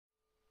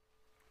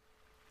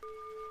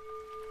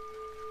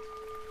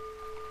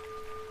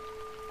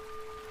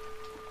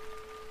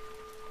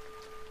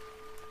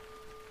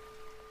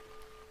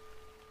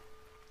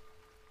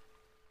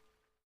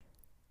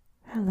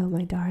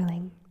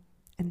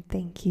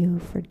thank you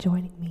for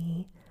joining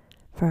me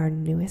for our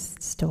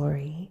newest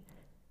story.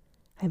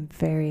 I'm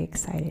very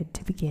excited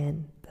to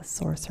begin The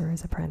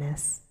Sorcerer's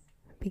Apprentice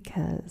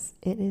because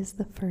it is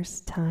the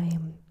first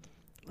time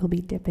we'll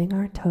be dipping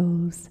our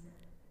toes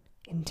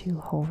into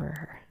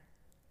horror.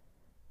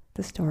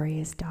 The story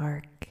is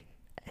dark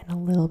and a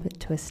little bit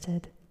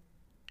twisted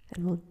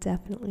and will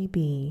definitely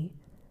be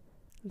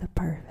the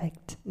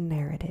perfect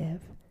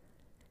narrative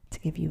to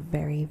give you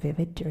very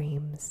vivid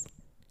dreams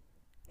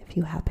if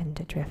you happen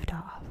to drift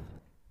off.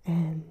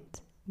 And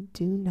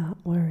do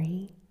not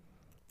worry,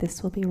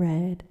 this will be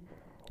read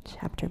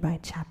chapter by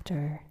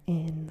chapter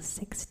in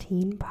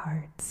 16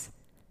 parts,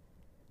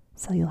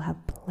 so you'll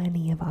have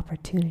plenty of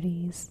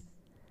opportunities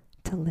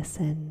to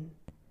listen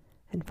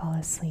and fall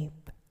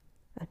asleep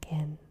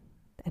again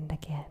and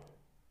again.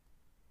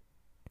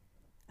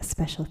 A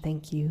special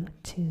thank you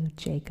to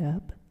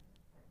Jacob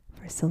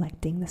for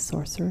selecting The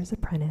Sorcerer's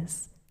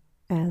Apprentice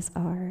as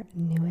our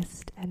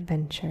newest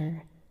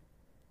adventure.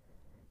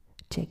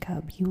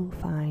 Jacob, you will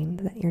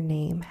find that your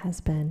name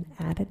has been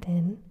added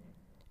in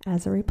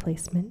as a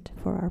replacement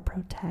for our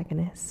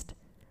protagonist,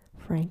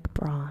 Frank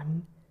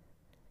Braun,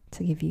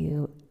 to give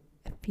you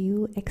a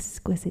few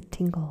exquisite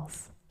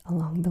tingles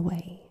along the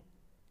way.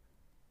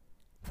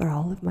 For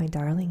all of my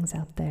darlings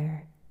out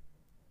there,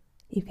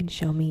 you can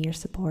show me your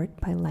support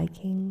by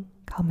liking,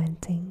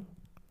 commenting,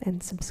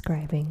 and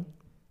subscribing.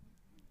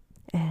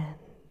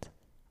 And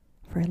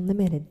for a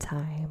limited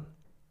time,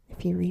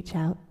 if you reach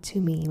out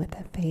to me with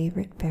a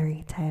favorite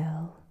fairy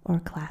tale or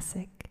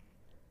classic,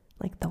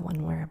 like the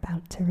one we're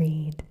about to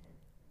read,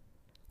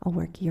 I'll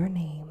work your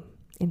name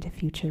into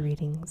future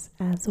readings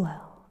as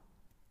well.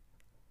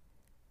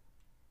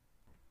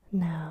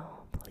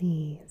 Now,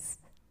 please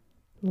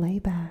lay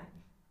back,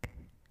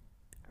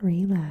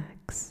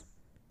 relax,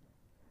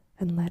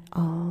 and let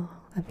all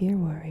of your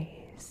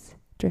worries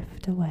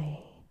drift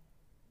away.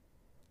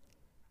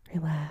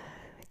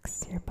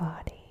 Relax your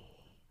body.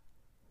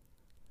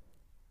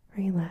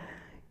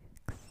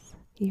 Relax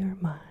your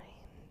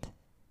mind.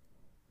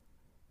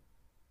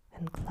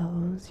 And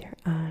close your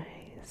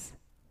eyes.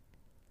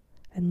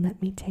 And let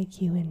me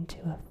take you into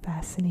a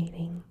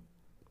fascinating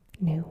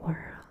new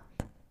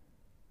world.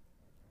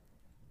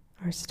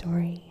 Our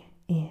story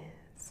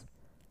is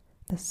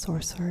The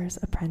Sorcerer's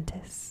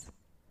Apprentice,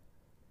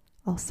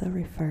 also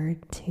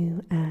referred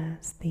to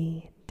as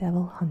The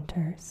Devil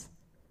Hunters,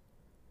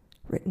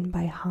 written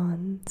by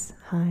Hans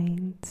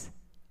Heinz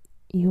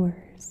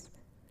Ewers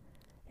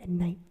in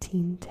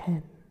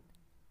 1910.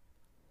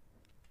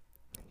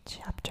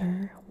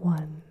 Chapter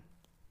 1.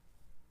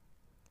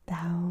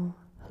 Thou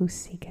who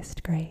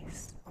seekest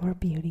grace or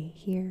beauty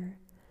here,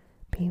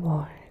 be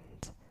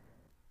warned,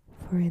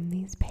 for in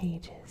these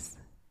pages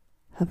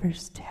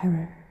hovers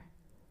terror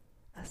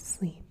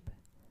asleep,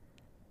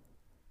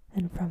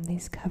 and from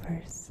these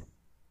covers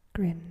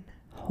grin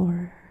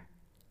horror,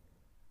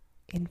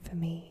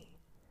 infamy,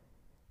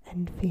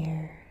 and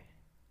fear.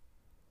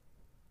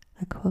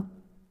 A quote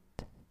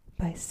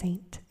by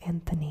Saint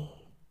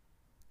Anthony.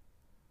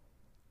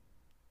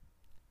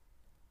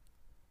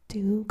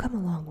 "Do come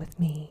along with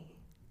me,"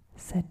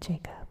 said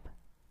Jacob.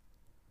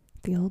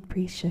 The old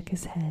priest shook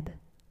his head.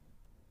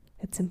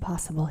 "It's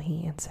impossible,"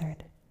 he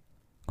answered.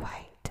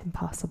 "Quite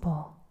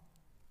impossible."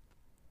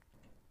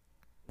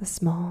 The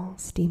small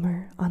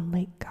steamer on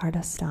Lake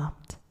Garda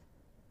stopped.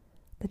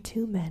 The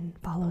two men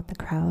followed the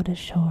crowd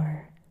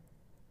ashore.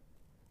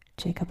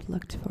 Jacob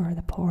looked for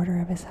the porter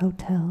of his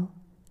hotel,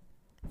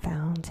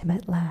 found him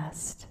at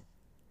last,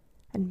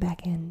 and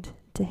beckoned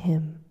to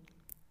him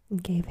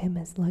and gave him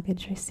his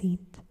luggage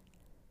receipt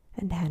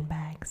and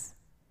handbags.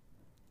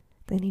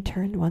 Then he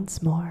turned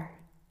once more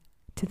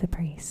to the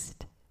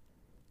priest.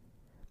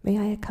 "May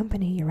I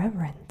accompany your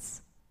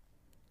reverence?"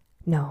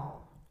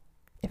 "No,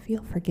 if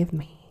you'll forgive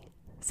me,"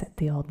 said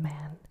the old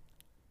man.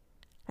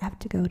 "I have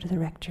to go to the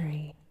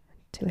rectory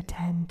to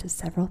attend to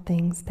several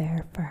things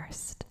there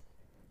first.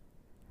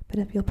 But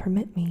if you'll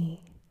permit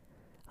me,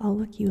 I'll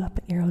look you up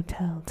at your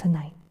hotel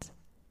tonight."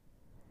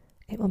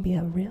 "It will be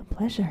a real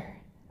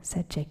pleasure,"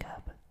 said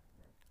Jacob.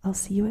 "I'll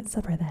see you at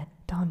supper then,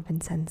 Don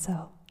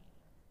Vincenzo."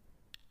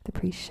 The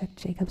priest shook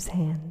Jacob's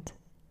hand.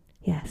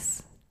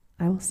 "Yes,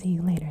 I will see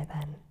you later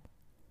then."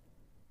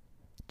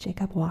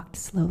 Jacob walked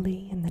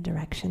slowly in the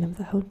direction of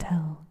the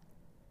hotel,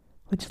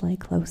 which lay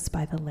close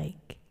by the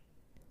lake.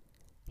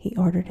 He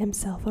ordered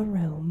himself a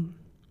room,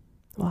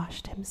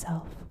 washed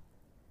himself,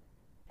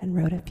 and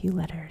wrote a few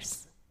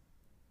letters.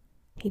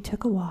 He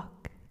took a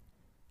walk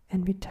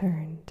and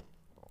returned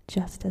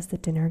just as the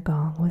dinner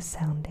gong was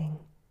sounding.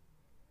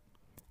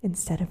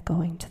 Instead of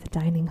going to the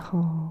dining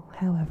hall,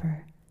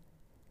 however,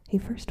 he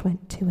first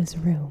went to his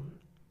room.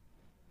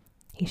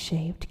 He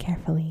shaved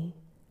carefully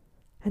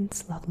and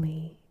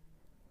slowly,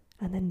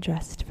 and then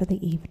dressed for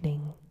the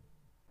evening.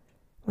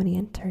 When he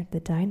entered the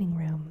dining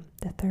room,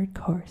 the third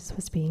course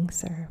was being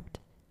served.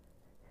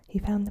 He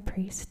found the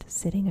priest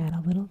sitting at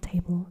a little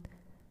table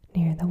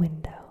near the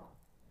window.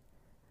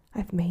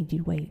 "I've made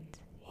you wait,"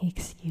 he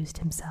excused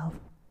himself.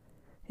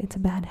 "It's a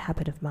bad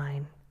habit of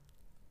mine."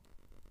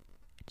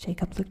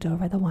 Jacob looked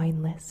over the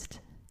wine list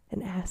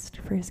and asked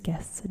for his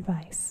guest's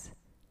advice.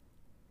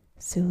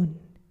 Soon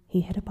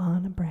he hit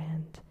upon a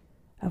brand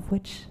of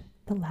which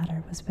the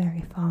latter was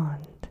very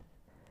fond.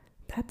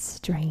 "That's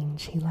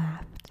strange," he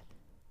laughed.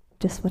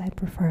 "Just what I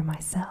prefer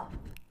myself."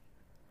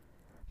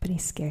 But he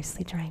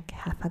scarcely drank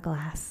half a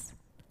glass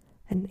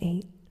and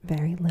ate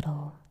very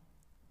little.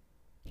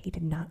 He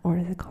did not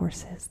order the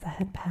courses that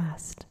had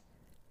passed,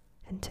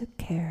 and took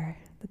care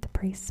that the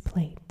priest's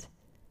plate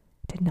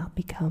did not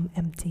become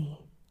empty.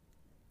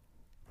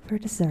 For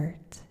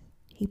dessert,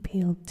 he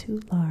peeled 2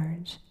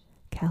 large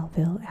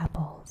Calville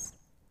apples.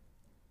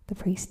 The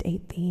priest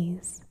ate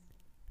these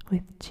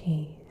with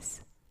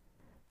cheese.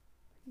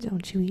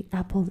 "Don't you eat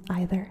apples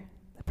either?"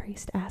 the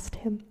priest asked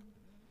him.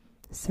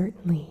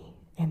 "Certainly,"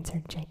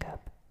 answered Jacob.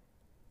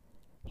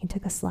 He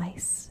took a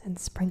slice and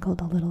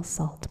sprinkled a little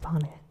salt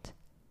upon it.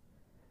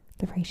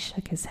 The priest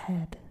shook his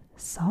head.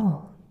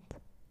 "Salt?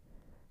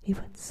 You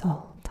put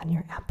salt on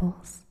your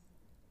apples?"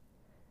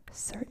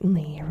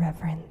 "Certainly, your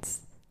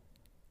reverence.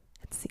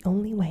 It's the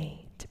only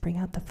way to bring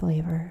out the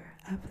flavor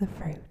of the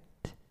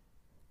fruit."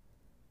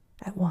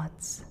 At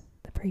once,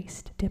 the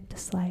priest dipped a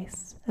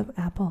slice of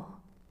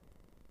apple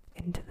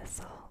into the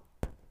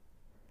salt.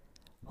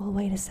 "Well,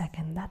 wait a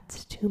second.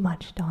 That's too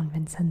much, Don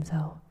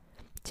Vincenzo.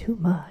 Too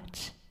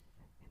much."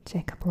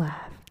 Jacob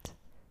laughed.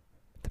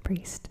 The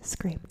priest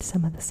scraped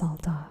some of the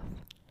salt off.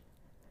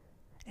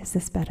 "Is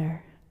this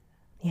better?"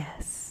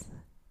 "Yes,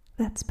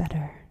 that's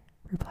better,"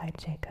 replied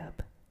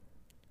Jacob.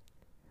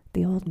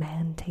 The old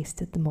man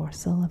tasted the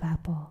morsel of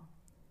apple.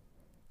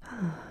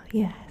 "Ah,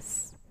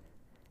 yes,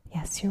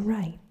 you're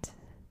right.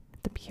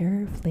 The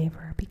pure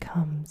flavor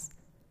becomes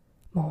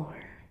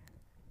more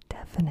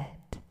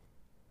definite.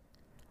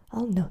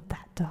 I'll note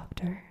that,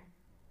 doctor.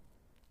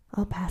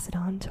 I'll pass it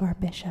on to our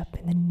bishop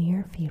in the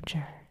near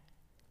future.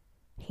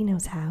 He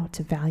knows how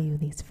to value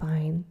these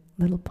fine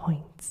little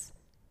points.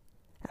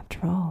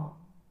 After all,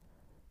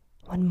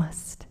 one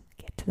must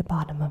get to the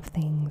bottom of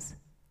things."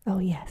 "Oh,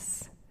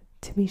 yes,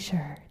 to be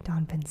sure,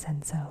 Don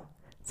Vincenzo,"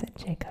 said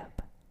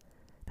Jacob.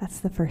 "That's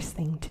the first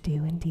thing to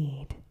do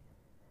indeed."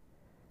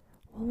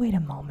 "Well, wait a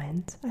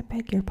moment. I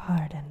beg your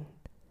pardon.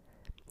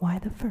 Why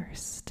the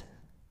first?"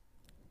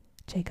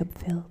 Jacob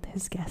filled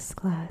his guest's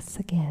glass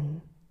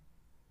again.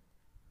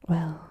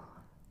 "Well,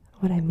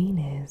 what I mean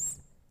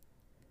is,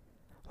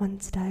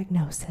 one's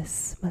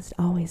diagnosis must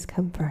always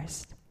come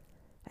first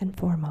and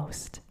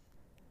foremost.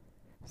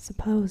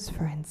 Suppose,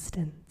 for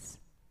instance,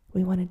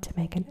 we wanted to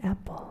make an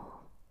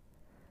apple.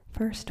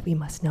 First, we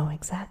must know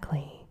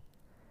exactly."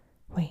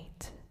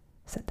 "Wait,"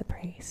 said the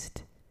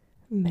priest.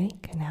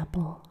 "Make an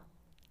apple?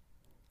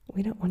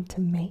 We don't want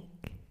to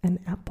make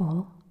an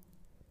apple."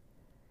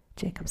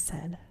 Jacob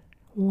said,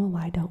 "Well,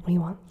 why don't we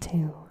want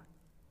to?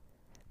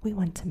 We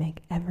want to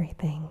make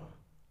everything.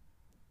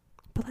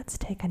 But let's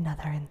take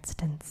another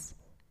instance.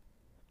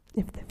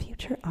 If the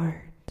future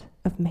art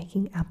of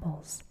making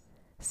apples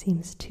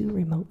seems too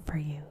remote for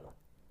you,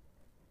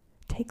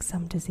 take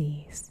some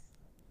disease,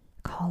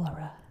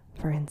 cholera,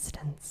 for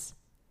instance.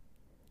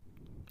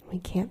 We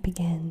can't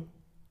begin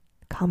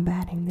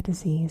combating the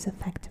disease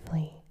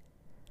effectively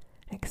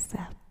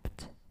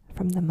except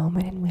from the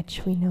moment in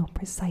which we know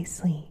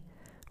precisely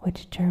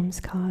which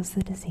germs cause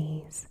the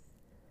disease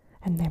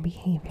and their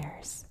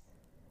behaviors.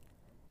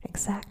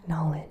 Exact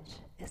knowledge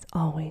is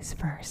always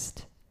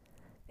first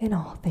in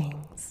all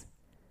things.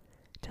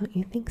 Don't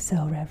you think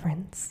so,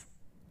 Reverence?"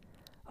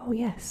 "Oh,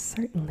 yes,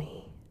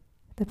 certainly."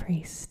 The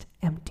priest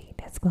emptied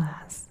his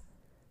glass.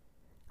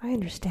 "I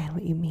understand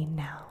what you mean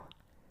now.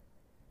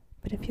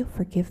 But if you'll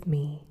forgive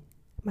me,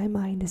 my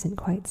mind isn't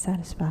quite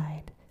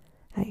satisfied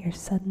at your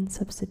sudden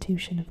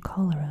substitution of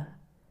cholera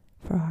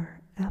for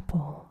our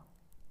apple.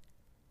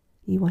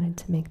 You wanted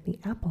to make the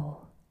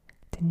apple,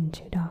 didn't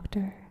you,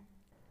 doctor?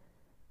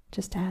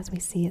 Just as we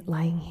see it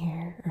lying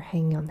here or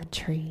hanging on the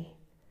tree.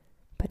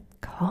 But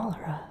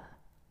cholera,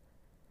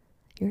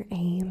 your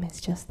aim is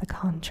just the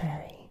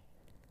contrary,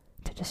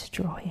 to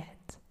destroy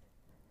it.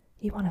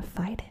 You want to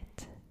fight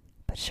it,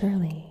 but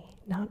surely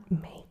not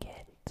make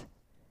it."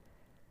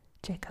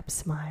 Jacob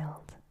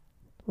smiled.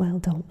 "Well,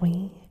 don't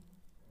we?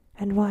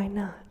 And why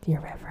not,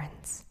 your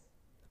reverence?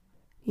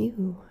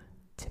 You,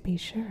 to be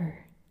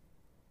sure,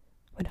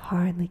 would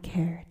hardly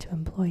care to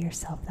employ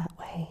yourself that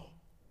way.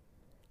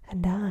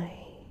 And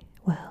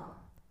well,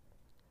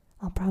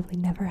 I'll probably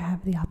never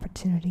have the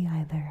opportunity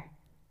either.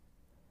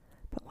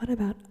 But what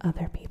about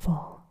other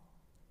people?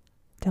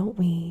 Don't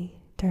we,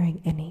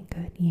 during any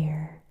good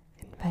year,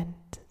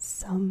 invent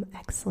some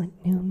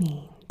excellent new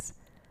means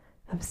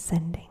of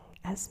sending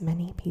as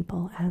many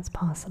people as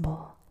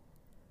possible,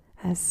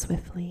 as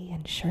swiftly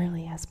and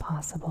surely as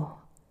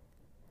possible,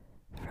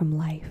 from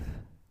life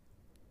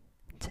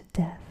to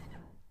death?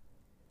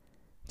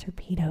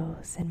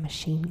 Torpedoes and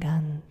machine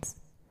guns,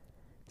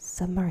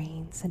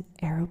 submarines and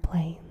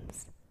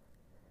aeroplanes,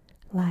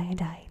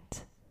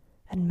 lyddite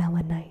and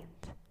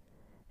melanite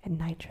and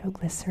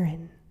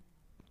nitroglycerin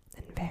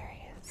and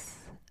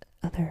various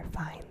other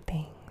fine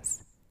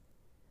things.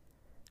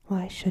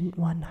 Why shouldn't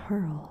one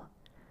hurl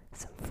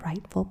some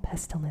frightful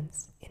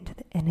pestilence into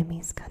the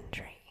enemy's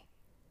country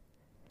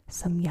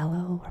some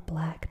yellow or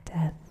black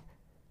death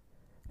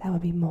that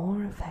would be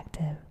more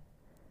effective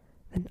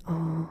than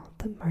all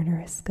the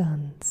murderous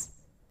guns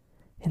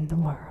in the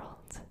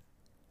world.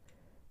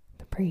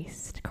 The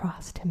priest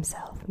crossed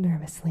himself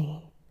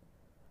nervously.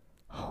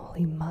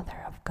 "Holy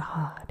Mother of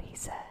God," he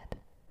said,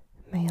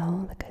 "may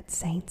all the good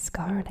saints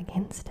guard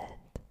against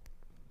it."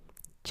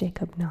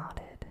 Jacob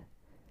nodded.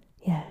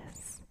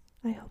 "Yes,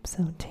 I hope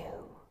so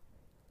too.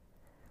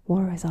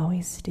 War is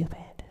always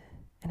stupid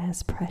and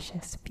has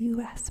precious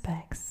few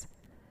aspects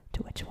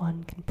to which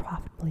one can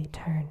profitably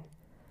turn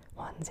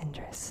one's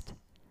interest.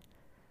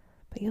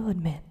 But you'll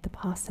admit the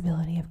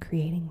possibility of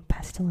creating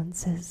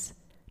pestilences,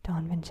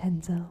 Don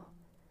Vincenzo.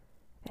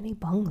 Any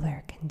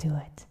bungler can do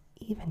it,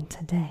 even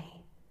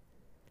today.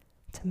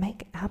 To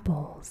make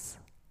apples,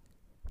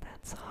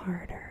 that's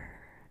harder,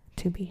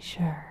 to be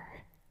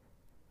sure.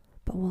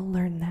 But we'll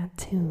learn that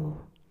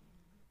too,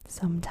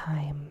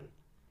 sometime.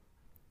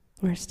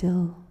 We're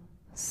still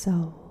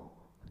so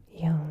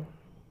young."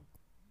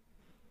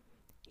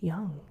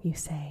 "Young, you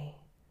say?"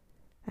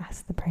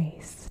 asked the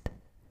priest.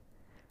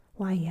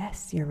 "Why,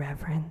 yes, your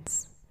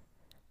reverence.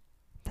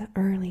 The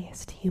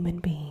earliest human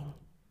being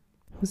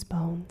whose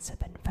bones have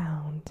been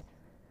found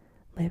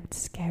lived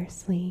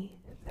scarcely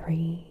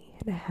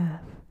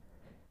 3.5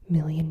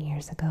 million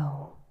years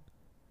ago."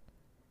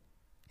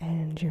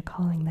 "And you're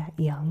calling that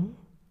young?"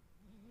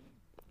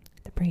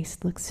 The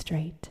priest looked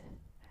straight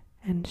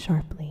and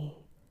sharply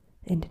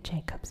into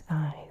Jacob's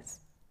eyes.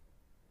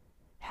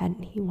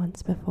 Hadn't he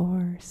once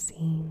before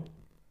seen?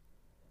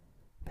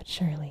 But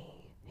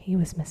surely he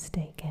was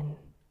mistaken.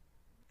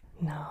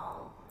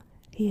 No,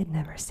 he had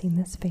never seen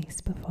this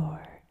face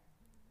before.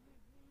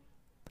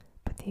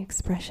 But the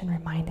expression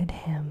reminded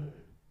him,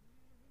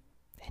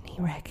 and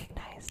he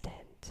recognized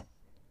it.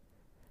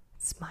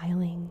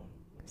 Smiling,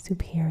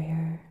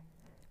 superior,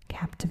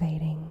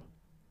 captivating,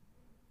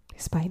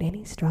 despite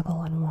any struggle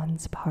on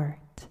one's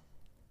part.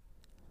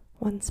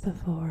 Once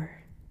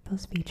before,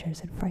 those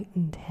features had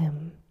frightened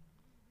him.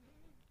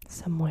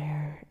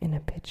 Somewhere in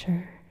a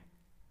picture,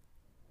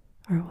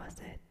 or was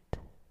it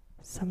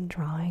some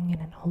drawing in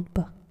an old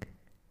book?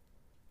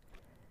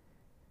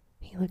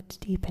 He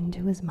looked deep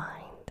into his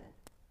mind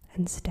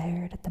and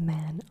stared at the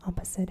man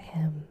opposite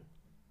him.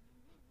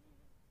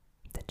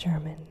 The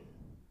German,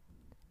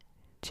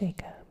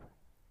 Jacob.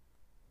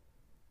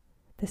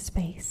 His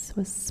face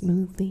was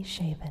smoothly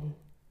shaven,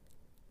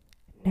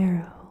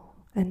 narrow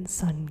and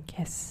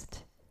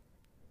sun-kissed.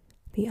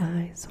 The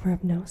eyes were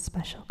of no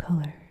special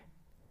color.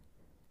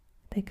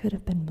 They could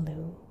have been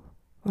blue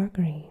or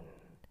green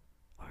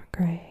or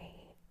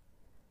gray.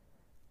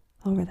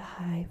 Over the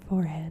high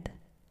forehead,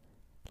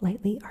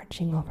 lightly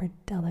arching over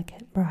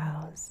delicate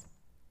brows,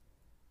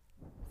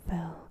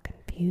 fell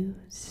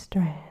confused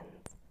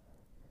strands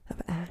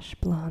of ash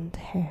blonde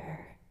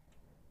hair.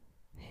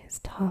 His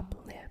top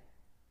lip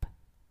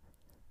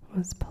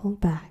was pulled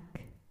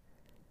back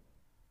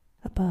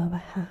above a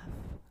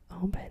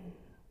half-open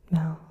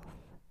mouth.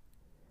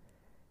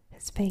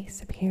 His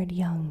face appeared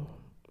young,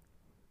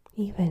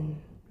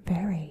 even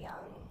very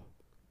young,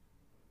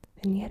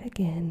 and yet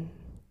again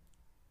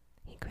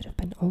he could have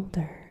been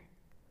older,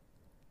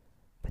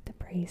 but the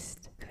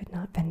priest could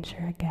not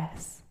venture a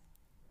guess.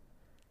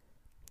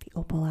 The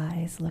opal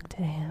eyes looked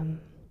at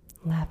him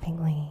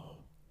laughingly,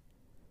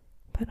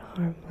 but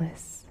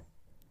harmless,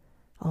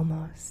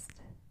 almost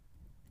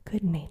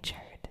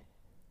good-natured.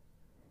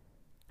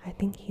 "I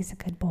think he's a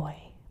good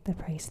boy," the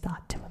priest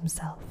thought to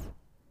himself.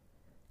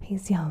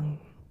 "He's young,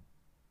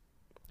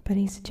 but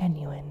he's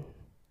genuine."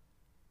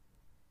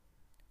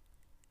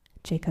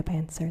 Jacob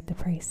answered the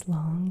priest's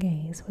long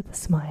gaze with a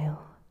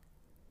smile.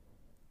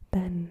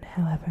 Then,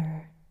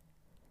 however,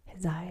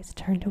 his eyes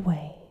turned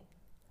away,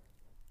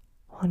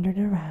 wandered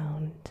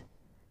around,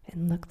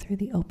 and looked through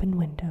the open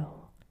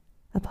window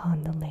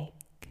upon the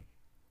lake.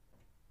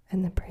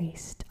 And the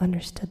priest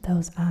understood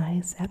those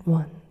eyes at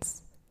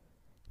once.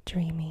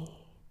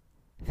 Dreamy,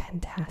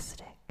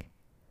 fantastic,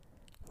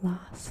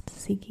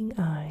 lost-seeking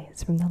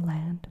eyes from the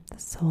land of the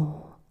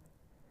soul,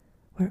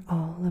 where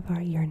all of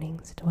our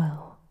yearnings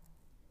dwell.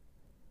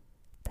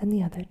 Then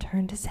the other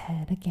turned his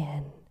head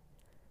again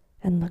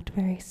and looked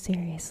very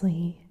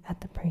seriously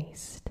at the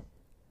priest.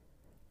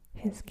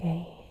 His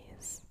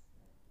gaze,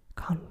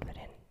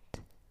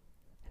 confident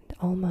and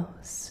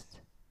almost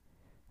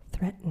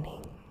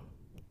threatening,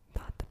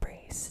 thought the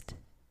priest.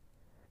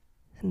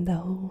 And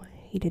though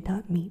he did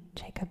not meet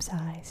Jacob's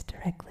eyes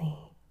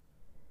directly,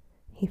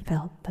 he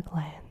felt the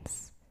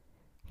glance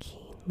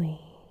keenly.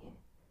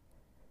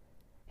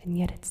 And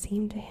yet it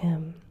seemed to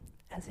him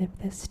as if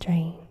this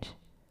strange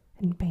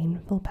and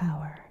baneful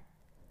power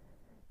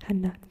had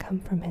not come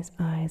from his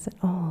eyes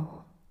at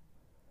all,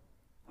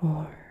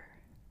 or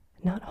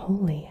not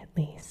wholly at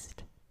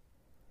least.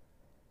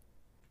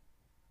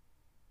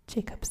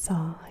 Jacob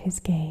saw his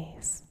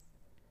gaze.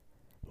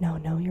 No,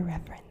 your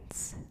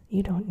reverence,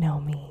 you don't know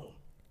me,"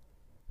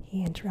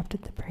 he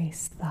interrupted the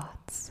priest's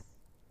thoughts.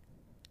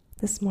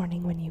 "This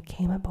morning when you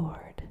came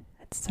aboard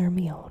at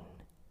Sirmione,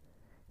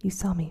 you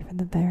saw me for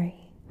the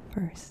very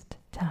first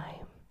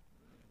time."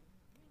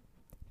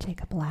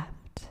 Jacob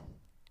laughed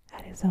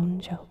at his own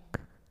joke.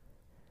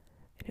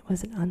 It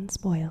was an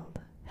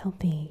unspoiled,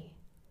 healthy,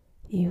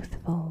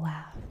 youthful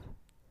laugh.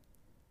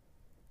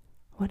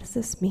 "What does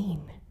this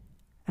mean?"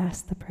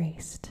 asked the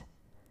priest,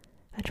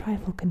 a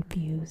trifle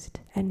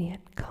confused and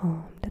yet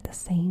calmed at the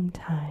same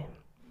time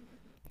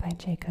by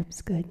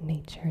Jacob's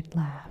good-natured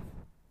laugh.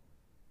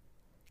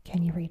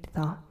 "Can you read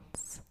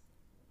thoughts?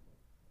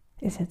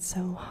 Is it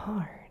so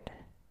hard?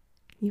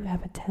 You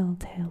have a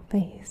telltale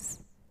face.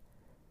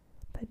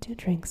 But do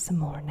drink some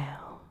more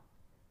now,"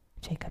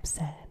 Jacob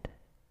said.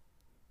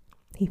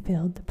 He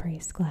filled the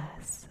priest's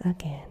glass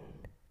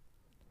again.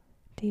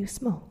 "Do you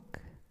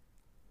smoke?"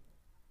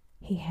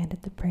 He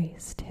handed the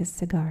priest his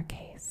cigar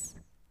case.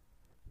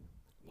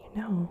 "You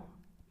know,"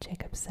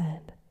 Jacob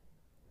said,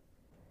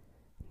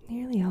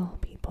 "nearly all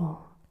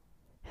people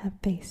have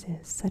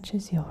faces such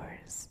as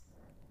yours,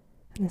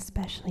 and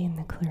especially in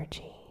the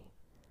clergy,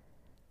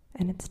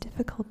 and it's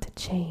difficult to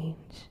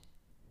change,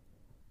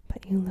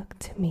 but you look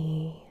to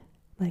me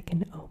like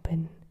an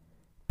open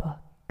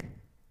book."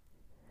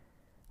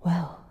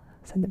 "Well,"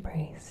 said the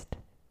priest,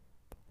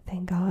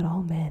 "thank God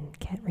all men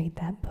can't read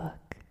that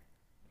book."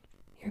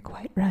 "You're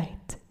quite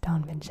right,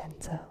 Don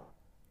Vincenzo,"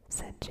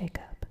 said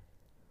Jacob.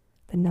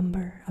 "The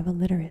number of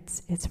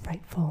illiterates is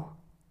frightful.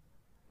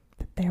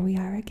 But there we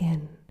are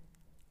again.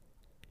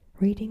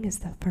 Reading is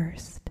the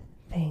first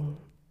thing.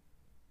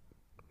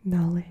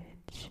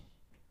 Knowledge.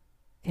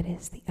 It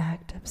is the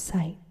act of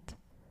sight,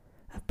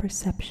 of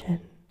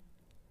perception,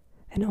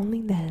 and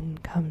only then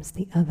comes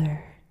the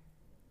other,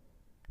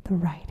 the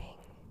writing.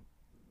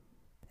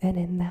 And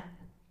in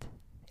that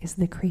is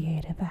the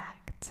creative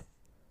act.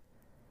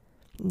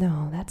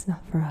 No, that's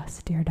not for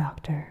us, dear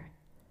doctor.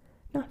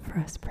 Not for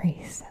us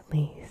priests, at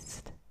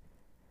least."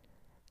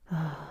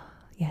 "Ah,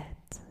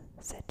 yet,"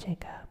 said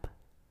Jacob,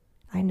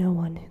 "I know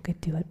one who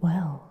could do it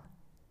well."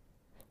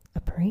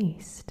 "A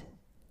priest?"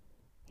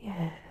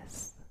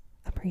 "Yes,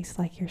 a priest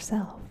like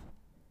yourself.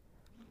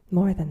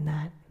 More than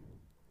that,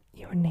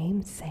 your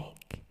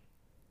namesake.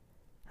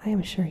 I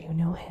am sure you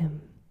know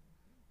him."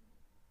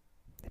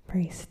 The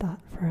priest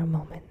thought for a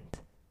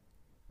moment.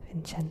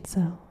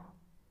 "Vincenzo?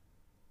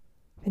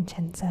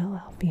 Vincenzo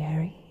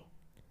Alfieri?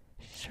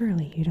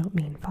 Surely you don't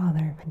mean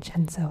Father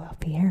Vincenzo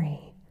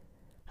Alfieri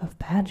of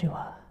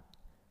Padua?"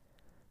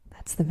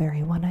 "That's the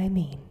very one I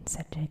mean,"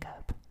 said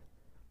Jacob.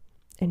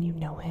 "And you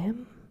know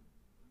him?"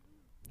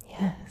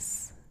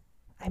 "Yes,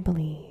 I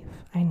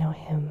believe I know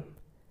him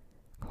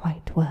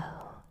quite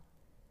well,"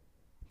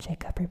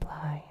 Jacob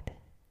replied.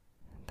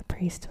 The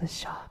priest was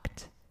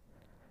shocked.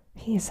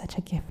 "He is such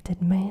a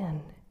gifted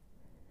man.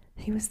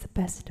 He was the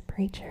best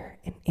preacher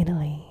in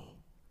Italy.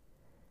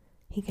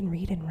 He can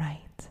read and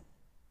write,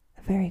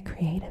 a very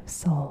creative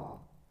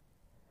soul.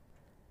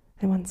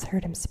 I once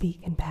heard him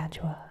speak in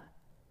Padua.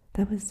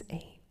 That was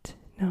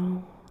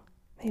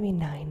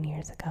 9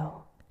 years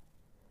ago.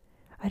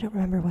 I don't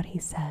remember what he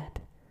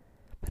said,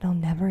 but I'll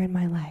never in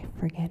my life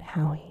forget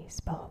how he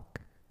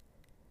spoke.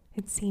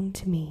 It seemed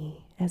to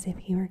me as if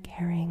he were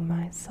carrying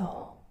my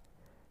soul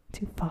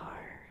to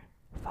far,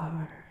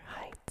 far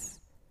heights.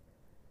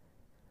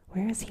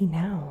 Where is he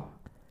now?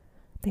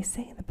 They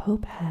say the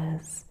Pope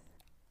has—"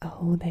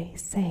 "Oh, they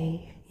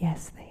say,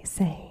 yes, they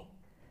say,"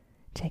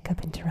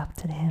 Jacob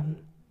interrupted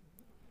him.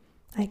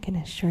 "I can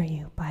assure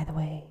you, by the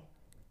way,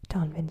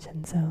 Don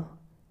Vincenzo,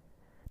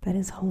 that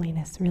His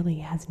Holiness really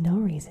has no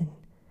reason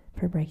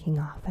for breaking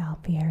off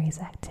Alfieri's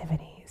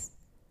activities.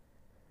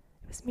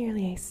 It was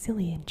merely a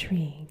silly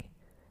intrigue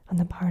on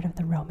the part of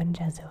the Roman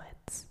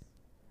Jesuits,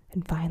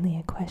 and finally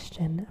a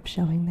question of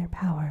showing their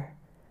power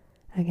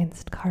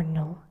against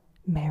Cardinal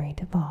Merry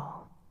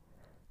Duval,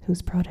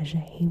 whose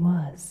protege he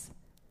was.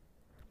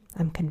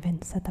 I'm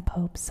convinced that the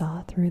Pope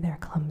saw through their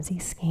clumsy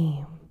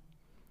scheme,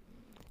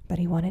 but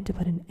he wanted to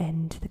put an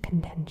end to the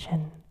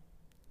contention,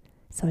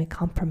 so he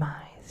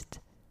compromised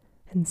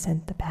and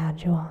sent the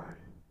Paduan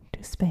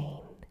to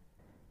Spain."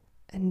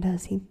 "And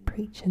does he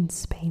preach in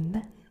Spain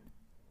then?"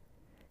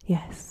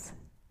 "Yes,"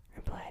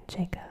 replied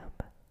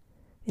Jacob,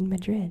 "in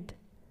Madrid,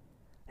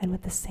 and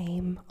with the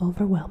same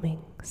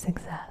overwhelming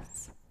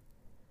success.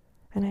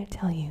 And I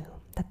tell you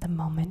that the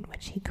moment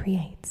which he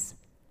creates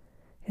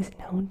is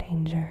no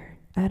danger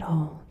at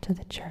all to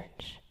the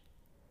church.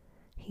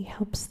 He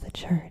helps the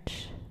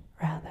church,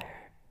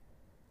 rather.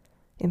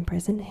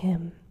 Imprison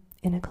him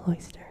in a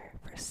cloister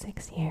for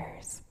 6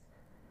 years,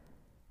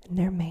 and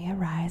there may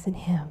arise in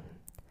him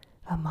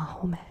a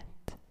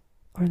Mahomet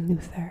or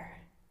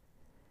Luther.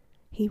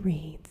 He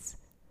reads,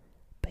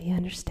 but he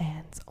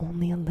understands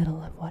only a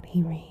little of what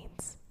he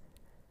reads,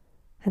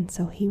 and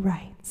so he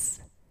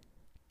writes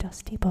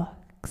dusty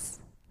books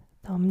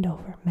thumbed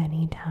over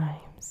many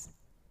times."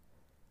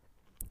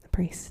 The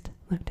priest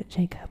looked at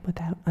Jacob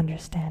without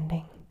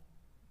understanding.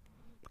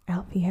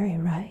 "Alfieri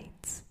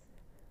writes?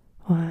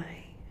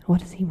 Why,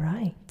 what does he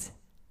write?"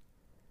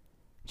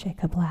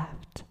 Jacob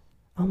laughed,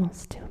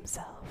 almost to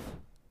himself.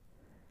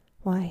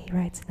 "Why, he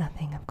writes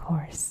nothing, of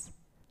course,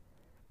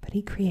 but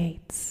he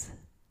creates.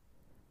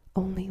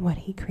 Only what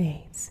he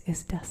creates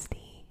is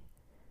dusty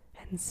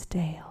and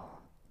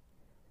stale,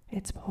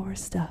 It's poor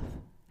stuff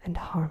and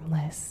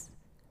harmless,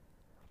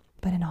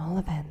 but in all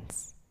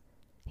events,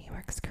 he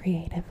works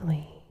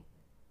creatively,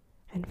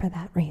 and for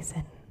that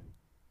reason,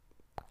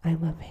 I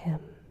love him.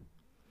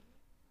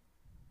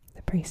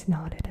 The priest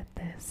nodded at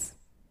this.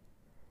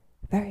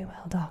 Very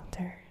well,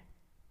 doctor,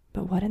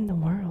 but what in the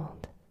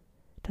world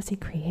does he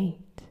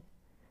create?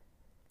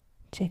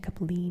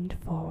 Jacob leaned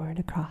forward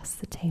across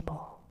the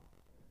table.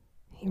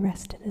 He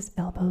rested his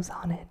elbows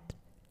on it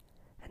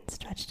and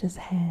stretched his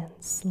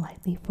hands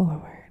slightly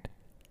forward.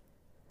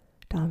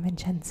 Don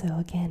Vincenzo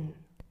again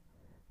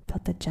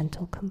felt the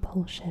gentle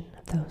compulsion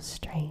of those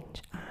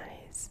strange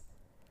eyes,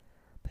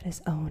 but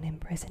his own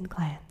imprisoned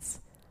glance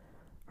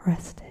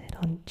rested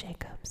on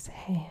Jacob's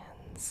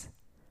hands.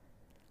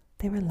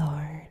 They were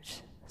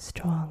large,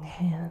 strong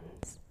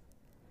hands,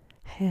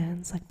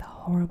 hands like the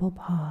horrible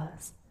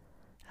paws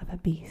of a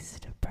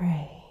beast of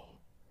prey.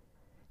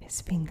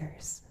 His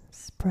fingers,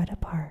 spread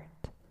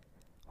apart,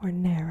 were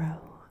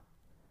narrow,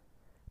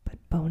 but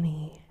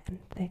bony and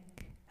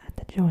thick at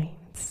the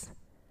joints.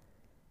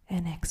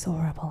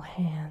 Inexorable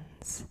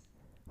hands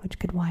which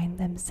could wind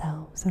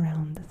themselves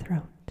around the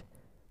throat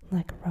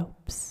like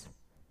ropes.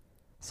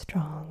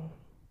 Strong,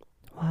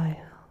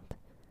 wild,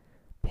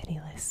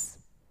 pitiless,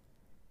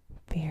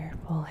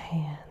 fearful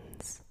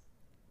hands.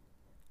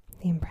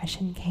 The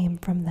impression came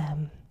from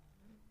them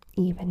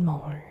even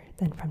more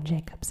than from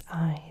Jacob's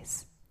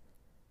eyes.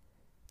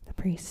 The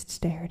priest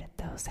stared at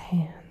those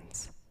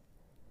hands,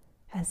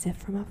 as if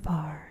from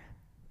afar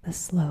the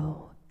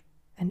slow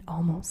and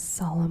almost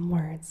solemn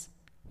words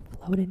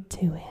floated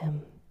to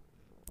him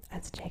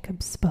as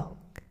Jacob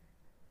spoke.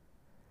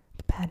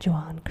 The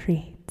Paduan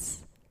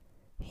creates.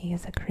 He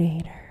is a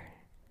creator.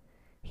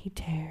 He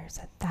tears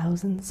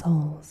 1,000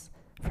 souls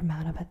from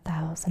out of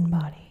 1,000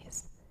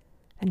 bodies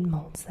and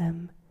molds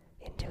them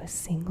into a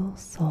single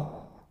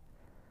soul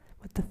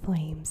with the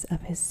flames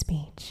of his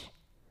speech.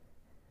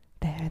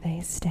 There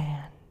they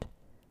stand,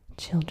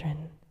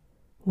 children,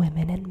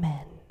 women, and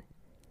men,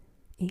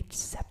 each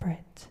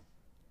separate,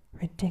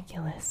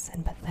 ridiculous,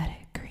 and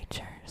pathetic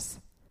creatures,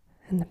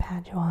 and the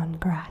Paduan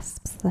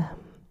grasps them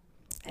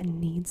and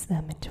kneads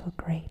them into a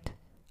great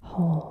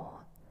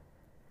whole,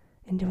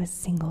 into a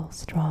single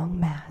strong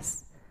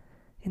mass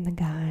in the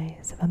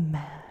guise of a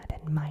mad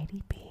and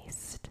mighty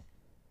beast.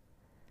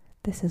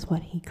 This is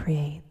what he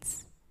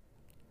creates.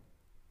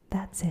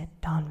 That's it,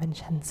 Don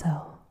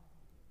Vincenzo.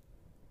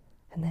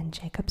 And then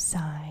Jacob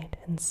sighed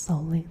and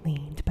slowly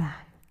leaned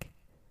back.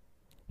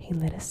 He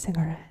lit a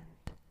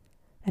cigarette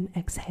and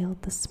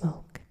exhaled the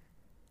smoke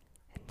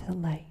into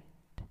light,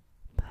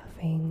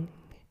 puffing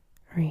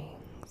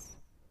rings.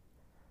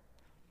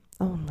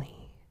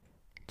 Only,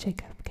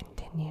 Jacob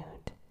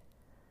continued,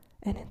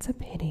 and it's a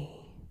pity,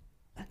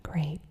 a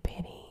great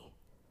pity,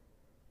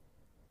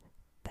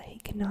 that he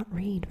cannot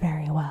read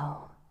very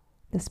well,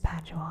 this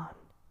Paduan,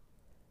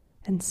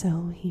 and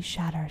so he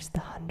shatters the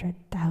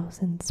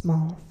 100,000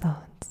 small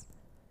thoughts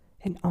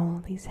in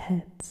all these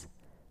heads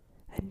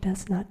and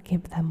does not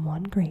give them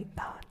one great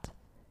thought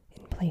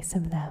in place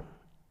of them.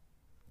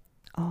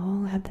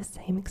 All have the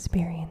same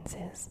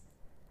experiences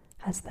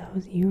as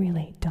those you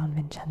relate, Don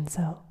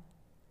Vincenzo.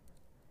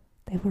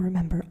 They will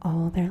remember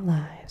all their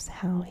lives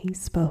how he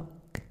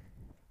spoke,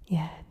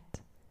 yet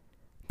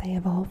they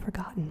have all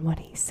forgotten what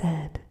he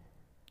said.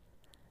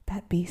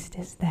 That beast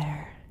is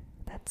there,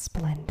 that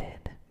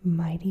splendid,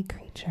 mighty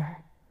creature,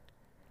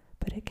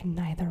 but it can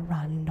neither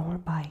run nor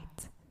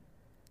bite.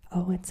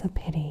 Oh, it's a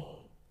pity,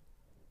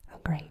 a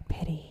great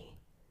pity.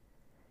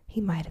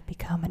 He might have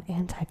become an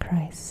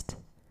antichrist.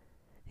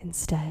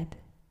 Instead,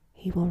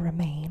 he will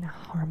remain a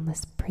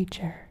harmless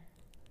preacher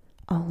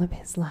all of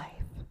his life.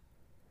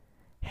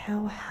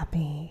 How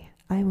happy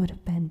I would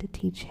have been to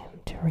teach him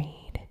to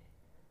read.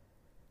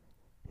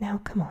 Now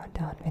come on,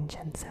 Don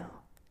Vincenzo,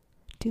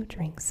 do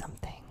drink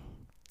something.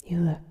 You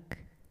look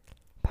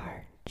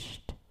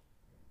parched.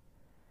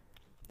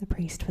 The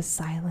priest was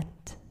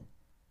silent.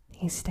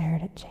 He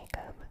stared at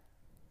Jacob.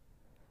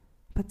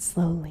 But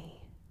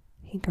slowly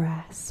he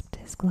grasped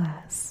his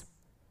glass,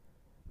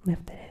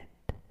 lifted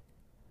it,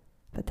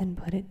 but then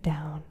put it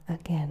down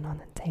again on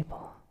the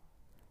table.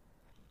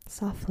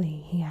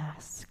 Softly he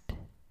asked,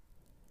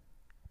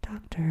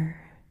 "Doctor,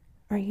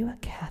 are you a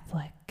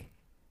Catholic?"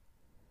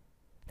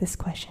 This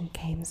question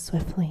came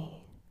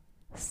swiftly,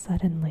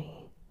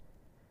 suddenly.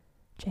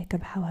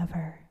 Jacob,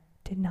 however,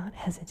 did not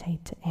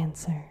hesitate to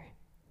answer.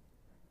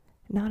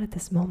 "Not at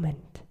this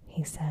moment,"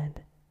 he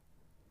said.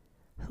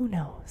 "Who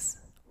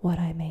knows what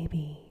I may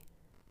be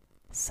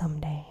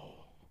someday."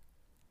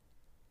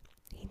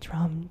 He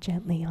drummed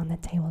gently on the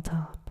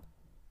tabletop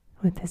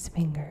with his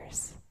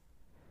fingers.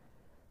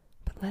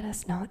 "But let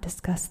us not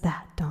discuss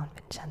that, Don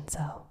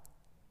Vincenzo.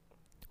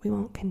 We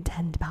won't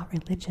contend about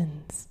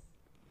religions.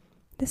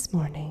 This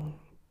morning,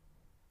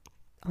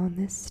 on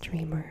this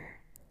streamer,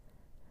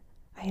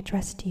 I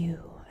addressed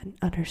you, an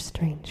utter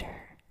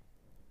stranger,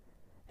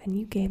 and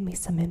you gave me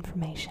some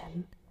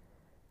information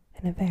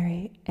in a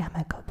very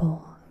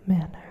amicable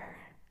manner.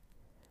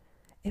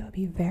 It would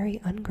be very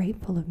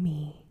ungrateful of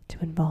me to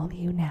involve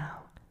you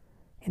now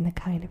in the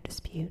kind of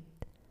dispute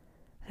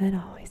that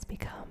always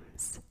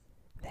becomes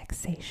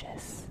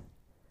vexatious.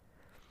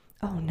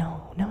 "Oh,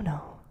 no, no,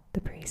 no,"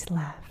 the priest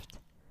laughed.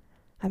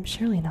 "I'm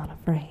surely not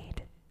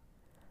afraid.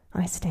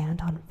 I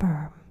stand on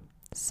firm,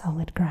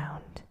 solid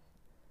ground."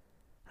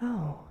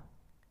 "Oh,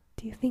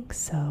 do you think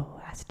so?"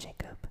 asked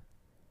Jacob.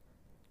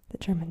 The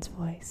German's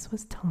voice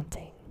was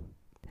taunting,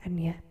 and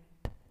yet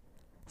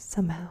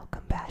somehow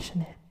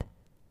compassionate.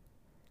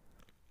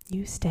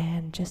 "You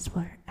stand just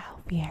where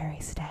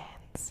Alfieri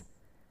stands.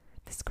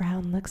 This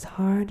ground looks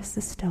hard as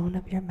the stone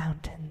of your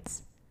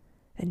mountains,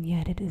 and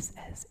yet it is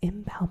as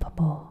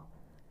impalpable,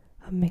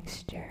 a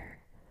mixture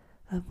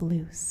of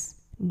loose,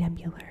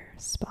 nebular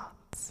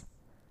spots.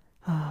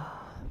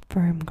 Ah,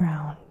 firm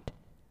ground.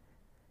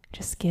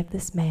 Just give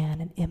this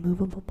man an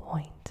immovable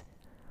point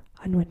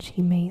on which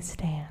he may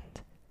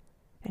stand,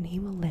 and he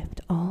will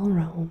lift all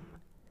Rome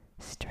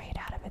straight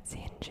out of its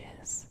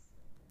hinges.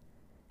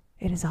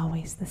 It is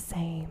always the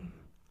same,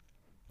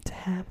 to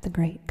have the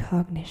great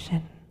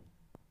cognition.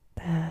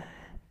 That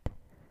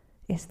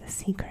is the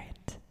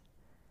secret."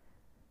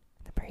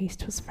 The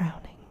priest was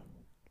frowning.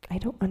 "I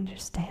don't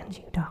understand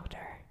you,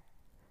 doctor."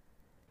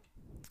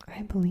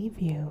 "I believe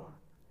you,"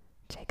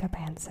 Jacob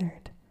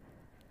answered,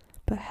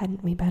 "but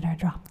hadn't we better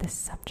drop this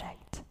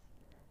subject?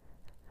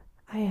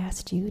 I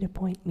asked you to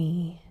point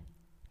me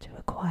to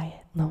a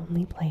quiet,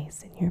 lonely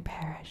place in your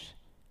parish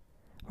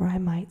where I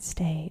might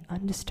stay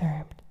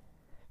undisturbed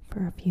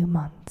for a few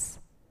months.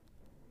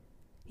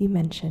 You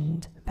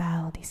mentioned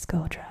Val di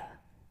Scodra."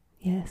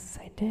 "Yes,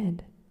 I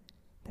did,"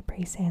 the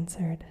priest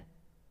answered,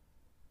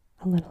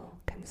 a little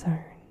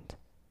concerned.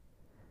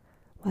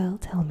 "Well,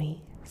 tell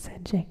me,"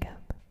 said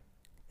Jacob,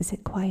 "is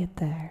it quiet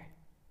there?"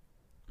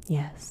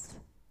 "Yes."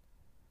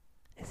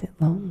 "Is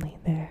it lonely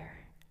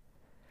there?"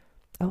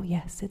 "Oh,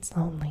 yes, it's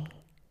lonely.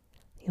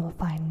 You will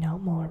find no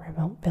more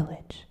remote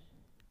village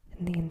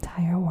in the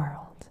entire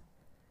world."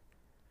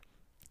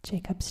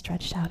 Jacob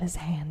stretched out his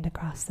hand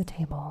across the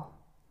table.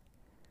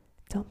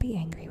 "Don't be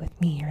angry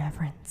with me, Your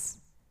Reverence.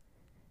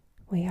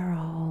 We are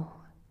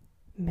all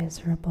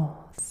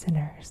miserable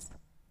sinners."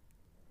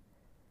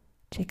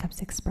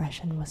 Jacob's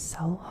expression was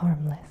so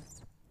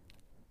harmless,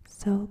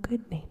 so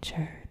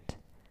good-natured,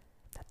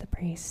 that the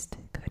priest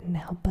couldn't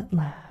help but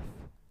laugh.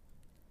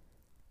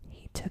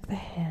 He took the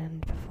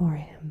hand before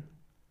him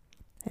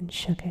and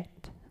shook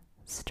it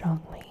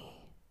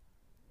strongly.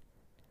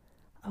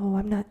 "Oh,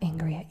 I'm not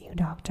angry at you,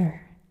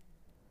 doctor,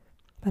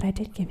 but I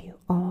did give you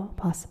all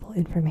possible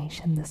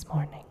information this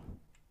morning."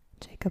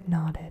 Jacob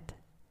nodded.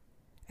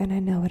 "And I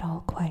know it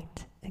all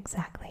quite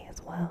exactly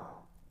as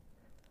well.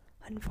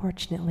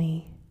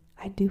 Unfortunately,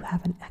 I do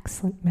have an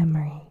excellent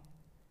memory,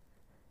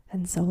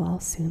 and so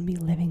I'll soon be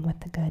living with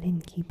the good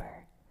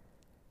innkeeper,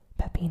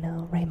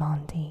 Peppino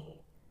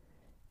Raimondi,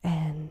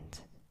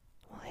 and,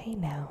 well, hey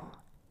now,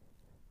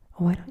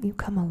 why don't you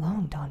come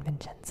along, Don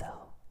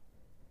Vincenzo?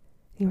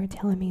 You were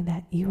telling me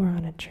that you were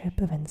on a trip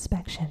of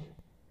inspection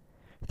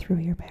through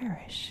your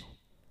parish.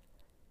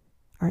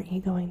 Aren't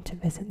you going to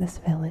visit this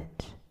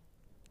village?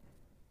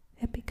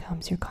 It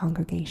becomes your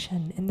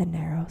congregation in the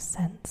narrow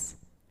sense,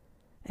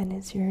 and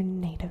is your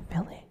native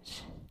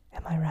village,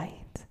 am I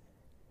right?"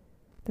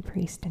 The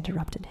priest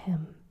interrupted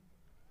him.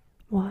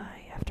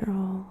 "Why, after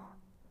all,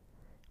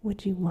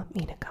 would you want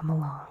me to come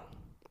along?"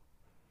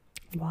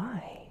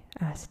 "Why?"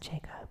 asked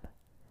Jacob.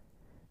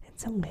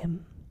 "It's a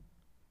whim.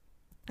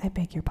 I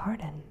beg your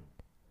pardon.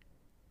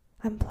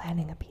 I'm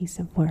planning a piece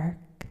of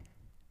work.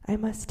 I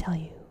must tell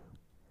you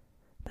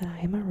that I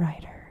am a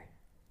writer,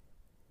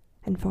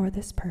 and for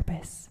this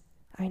purpose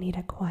I need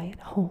a quiet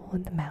hole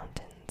in the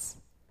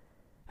mountains.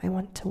 I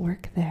want to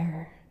work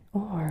there,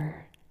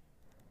 or,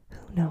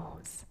 who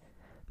knows,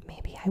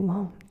 maybe I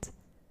won't.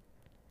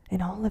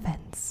 In all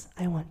events,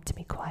 I want to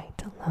be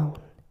quite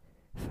alone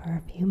for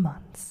a few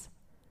months,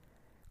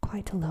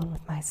 quite alone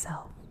with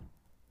myself.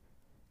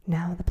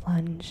 Now the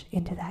plunge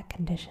into that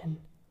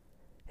condition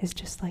is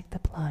just like the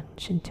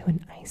plunge into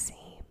an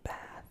icy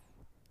bath.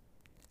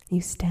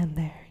 You stand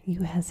there,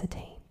 you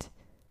hesitate,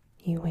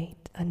 you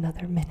wait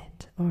another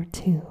minute or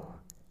two,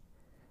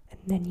 and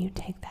then you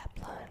take that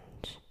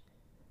plunge.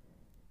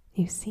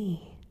 You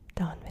see,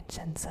 Don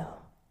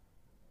Vincenzo,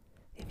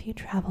 if you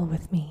travel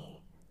with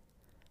me,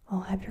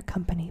 I'll have your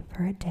company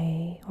for a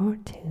day or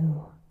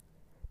two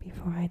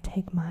before I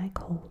take my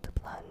cold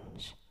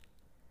plunge.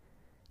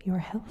 Your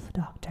health,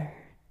 doctor."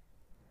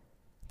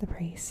 The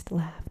priest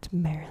laughed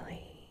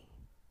merrily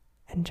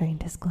and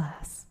drained his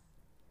glass.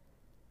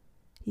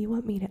 "You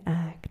want me to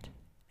act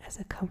as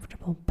a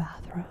comfortable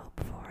bathrobe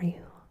for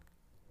you?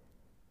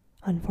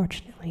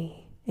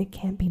 Unfortunately, it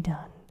can't be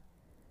done.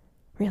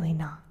 Really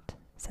not,"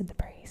 said the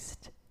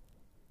priest.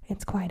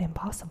 "It's quite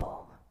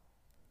impossible."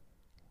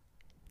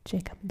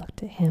 Jacob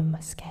looked at him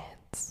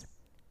askance.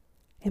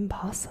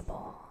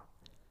 Impossible?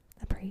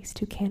 A priest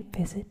who can't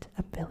visit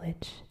a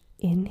village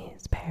in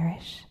his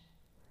parish?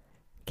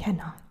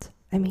 "Cannot,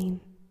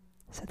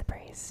 said the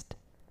priest.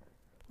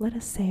 "Let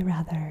us say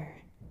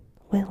rather,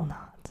 will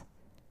not.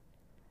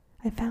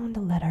 I found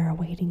a letter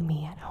awaiting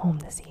me at home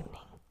this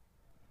evening.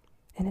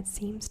 and it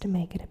seems to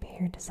make it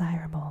appear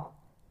desirable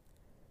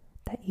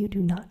that you do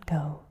not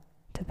go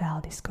to Val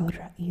di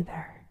Scodra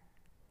either.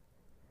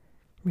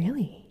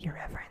 Really, Your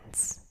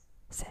Reverence,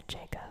 said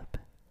Jacob.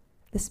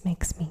 This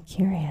makes me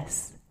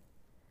curious.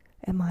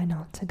 Am I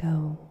not to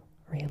go,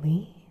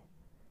 really?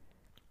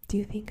 Do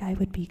you think I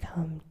would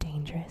become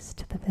dangerous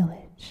to the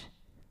village?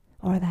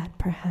 Or that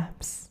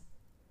perhaps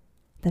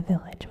the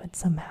village would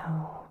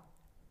somehow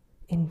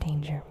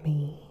endanger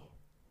me?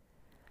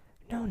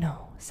 No,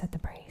 no, said the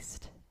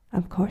priest.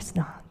 Of course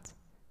not.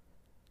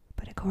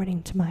 But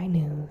according to my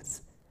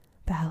news,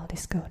 Val di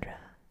Scodra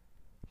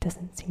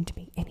doesn't seem to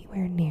be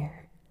anywhere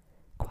near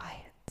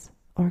quiet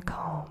or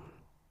calm.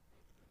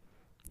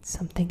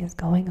 Something is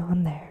going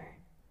on there.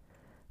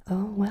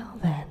 Oh, well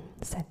then,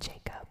 said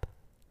Jacob.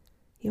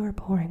 You are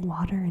pouring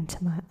water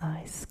into my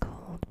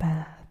ice-cold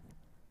bath.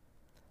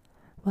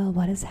 Well,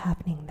 what is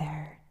happening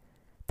there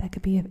that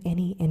could be of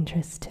any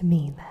interest to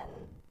me,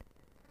 then?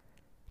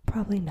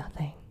 Probably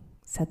nothing,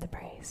 said the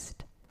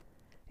priest.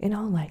 In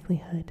all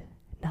likelihood,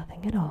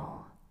 nothing at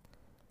all.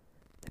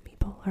 The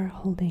people are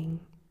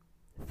holding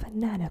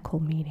fanatical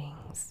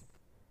meetings.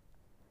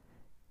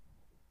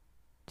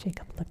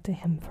 Jacob looked at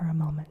him for a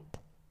moment.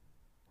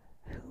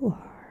 Who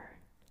are?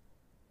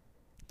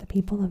 The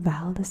people of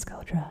Val di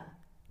Scodra,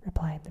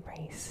 replied the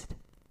priest.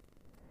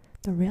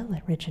 The real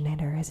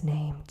originator is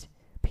named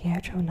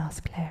Pietro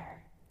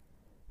Nosclair,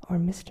 or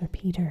Mr.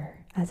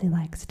 Peter, as he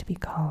likes to be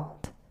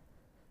called.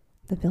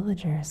 The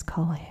villagers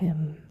call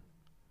him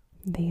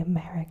the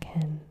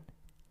American.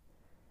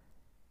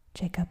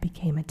 Jacob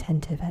became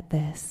attentive at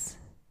this.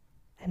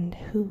 And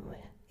who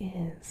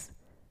is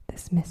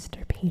this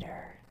Mr.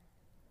 Peter?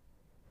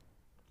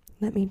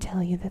 Let me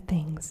tell you the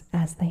things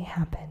as they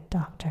happen,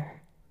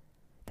 Doctor,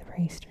 the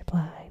priest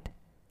replied,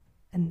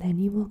 and then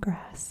you will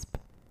grasp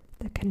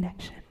the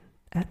connection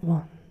at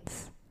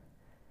once.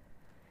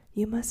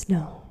 You must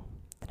know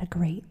that a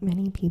great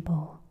many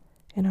people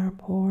in our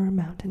poor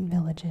mountain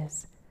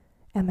villages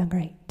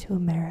emigrate to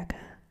America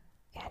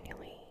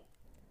annually.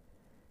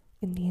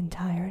 In the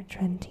entire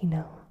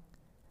Trentino,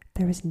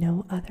 there is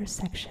no other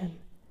section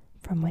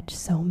from which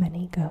so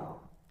many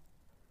go.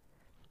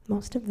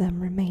 Most of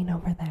them remain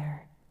over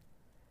there,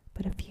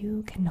 but a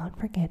few cannot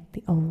forget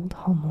the old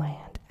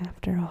homeland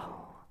after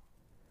all.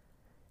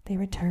 They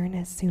return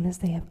as soon as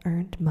they have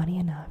earned money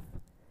enough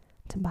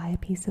to buy a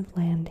piece of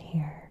land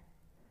here.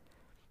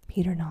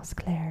 Peter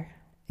Nosclair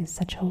is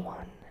such a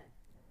one.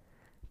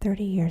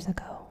 30 years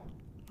ago,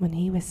 when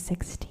he was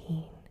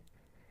 16,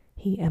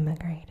 he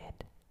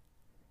emigrated.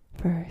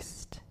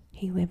 First,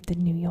 he lived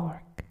in New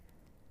York,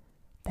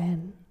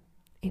 then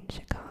in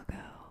Chicago,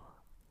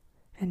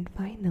 and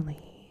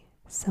finally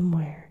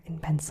somewhere in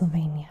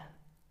Pennsylvania.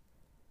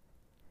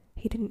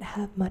 He didn't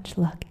have much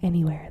luck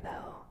anywhere,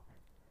 though,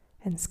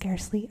 and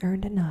scarcely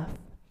earned enough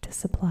to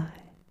supply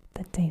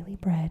the daily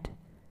bread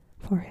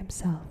for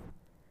himself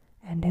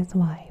and his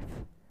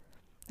wife,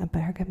 a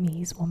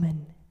Bergamese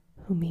woman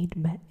whom he'd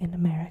met in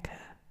America.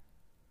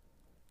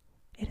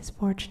 It is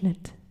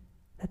fortunate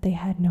that they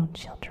had no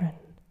children,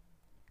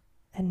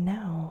 and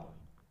now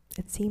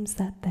it seems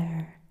that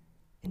there,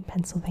 in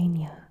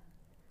Pennsylvania,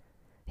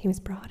 he was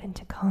brought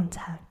into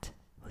contact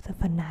with a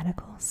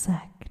fanatical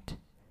sect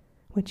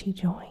which he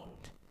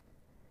joined,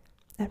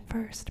 at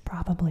first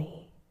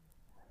probably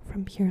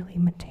from purely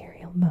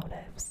material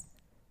motives.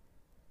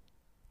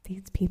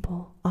 These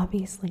people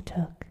obviously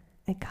took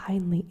a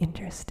kindly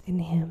interest in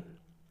him,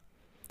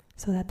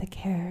 so that the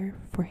care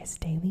for his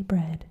daily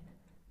bread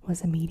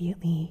was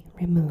immediately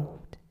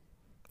removed.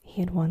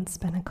 He had once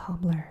been a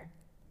cobbler,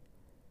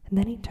 and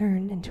then he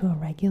turned into a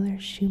regular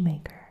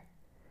shoemaker,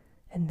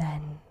 and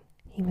then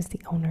he was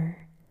the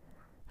owner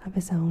of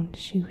his own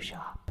shoe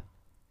shop.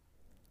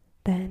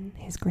 Then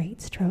his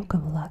great stroke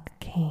of luck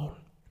came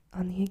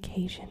on the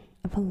occasion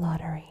of a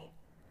lottery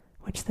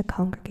which the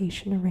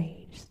congregation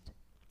arranged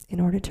in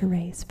order to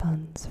raise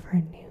funds for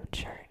a new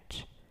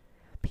church.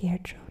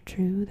 Pietro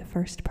drew the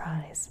first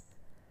prize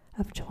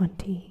of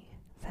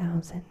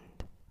 $20,000.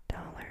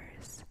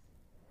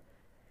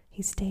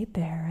 He stayed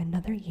there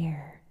another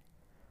year,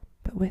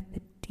 but with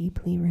the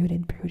deeply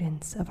rooted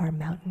prudence of our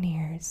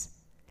mountaineers,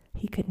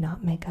 he could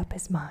not make up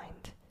his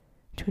mind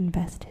to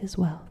invest his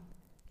wealth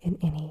in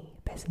any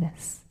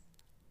business.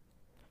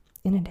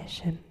 In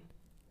addition,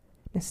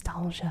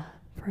 nostalgia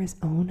for his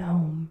own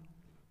home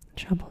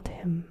troubled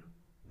him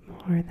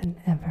more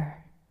than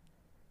ever.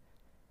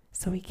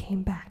 So he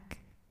came back.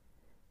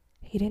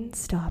 He didn't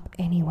stop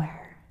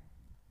anywhere,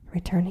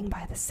 returning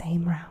by the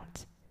same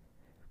route,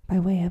 by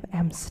way of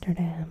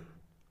Amsterdam,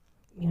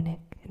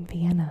 Munich, and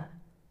Vienna,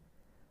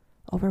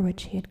 over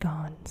which he had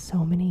gone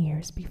so many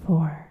years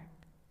before.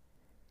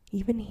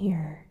 Even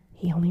here,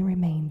 he only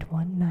remained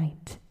one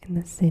night in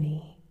the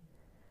city,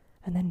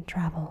 and then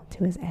traveled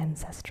to his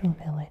ancestral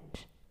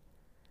village.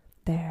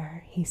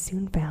 There he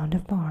soon found a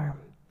farm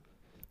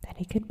that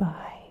he could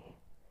buy,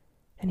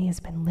 and he has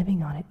been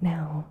living on it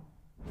now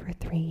for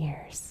 3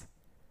 years.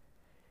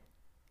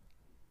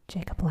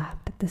 Jacob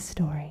laughed at this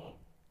story.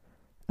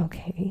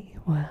 Okay,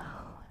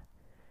 well,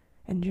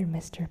 and your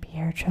Mr.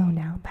 Pietro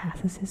now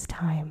passes his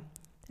time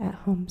at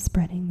home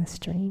spreading the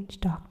strange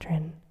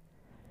doctrine,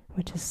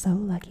 which is so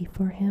lucky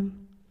for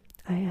him,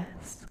 I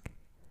ask.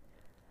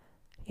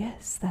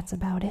 Yes, that's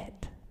about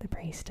it, the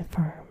priest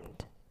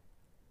affirmed.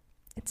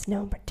 It's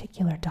no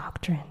particular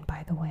doctrine,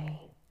 by the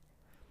way.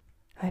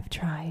 I've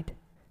tried,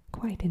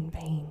 quite in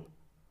vain,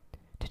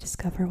 to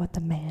discover what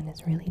the man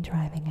is really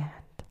driving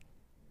at.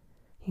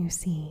 You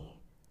see,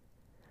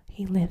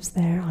 he lives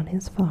there on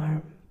his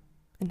farm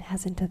and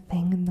hasn't a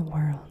thing in the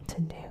world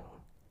to do.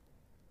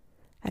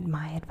 At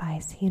my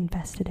advice, he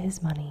invested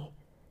his money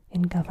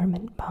in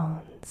government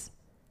bonds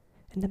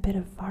and a bit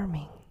of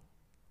farming,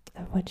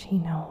 of which he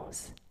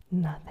knows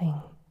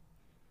nothing,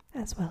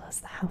 as well as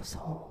the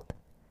household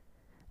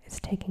is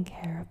taken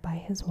care of by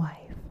his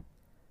wife,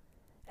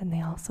 and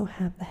they also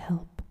have the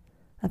help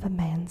of a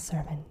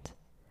manservant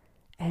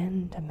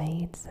and a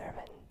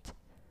maidservant.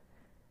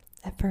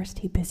 At first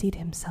he busied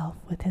himself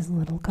with his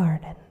little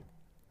garden.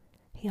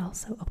 He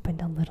also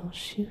opened a little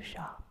shoe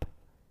shop,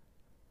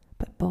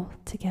 but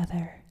both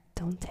together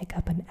don't take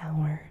up an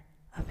hour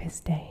of his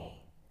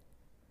day.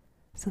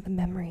 So the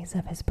memories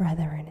of his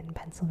brethren in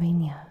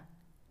Pennsylvania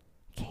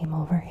came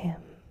over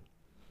him.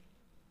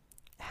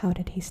 How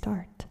did he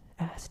start?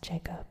 Asked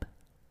Jacob.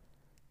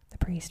 The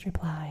priest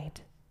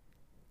replied,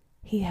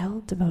 he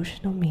held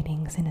devotional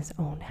meetings in his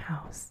own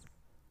house,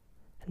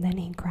 and then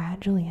he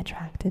gradually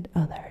attracted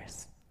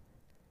others,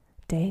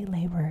 day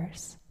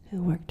laborers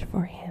who worked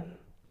for him,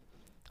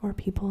 or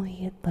people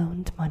he had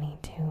loaned money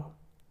to.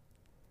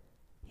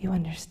 You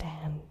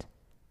understand,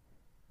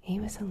 he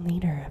was a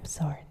leader of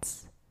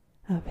sorts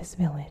of his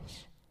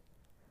village,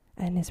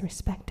 and is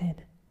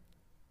respected.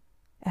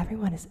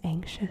 Everyone is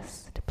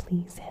anxious to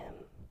please him.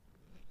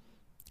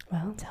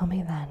 Well, tell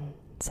me then,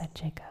 said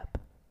Jacob,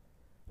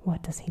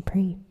 what does he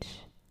preach?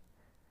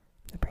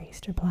 The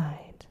priest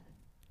replied,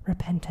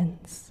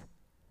 repentance.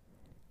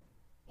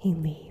 He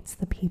leads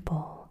the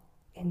people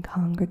in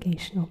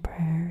congregational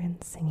prayer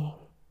and singing.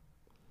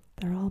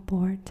 They're all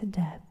bored to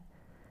death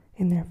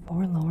in their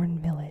forlorn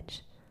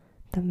village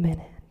the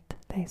minute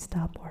they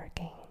stop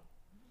working.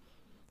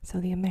 So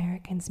the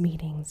Americans'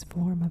 meetings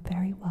form a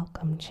very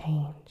welcome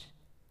change.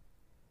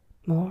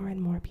 More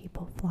and more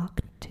people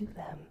flocked to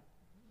them.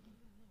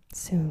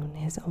 Soon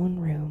his own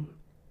room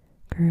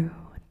grew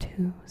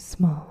too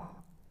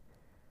small,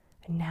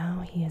 and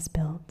now he has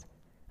built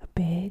a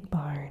big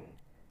barn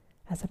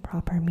as a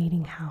proper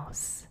meeting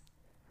house.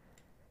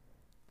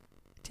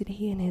 Did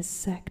he and his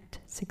sect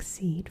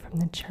secede from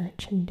the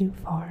church in due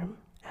form?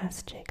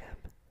 Asked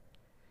Jacob.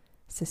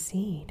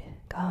 Secede?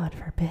 God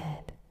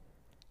forbid,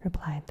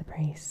 replied the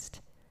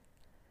priest.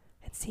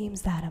 It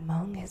seems that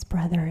among his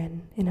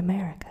brethren in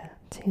America,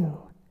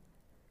 too,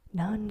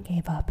 none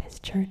gave up his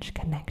church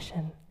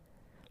connection,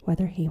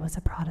 whether he was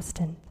a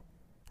Protestant,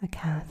 a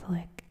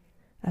Catholic,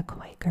 a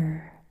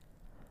Quaker,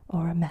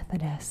 or a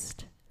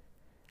Methodist.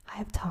 I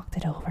have talked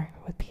it over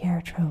with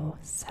Pietro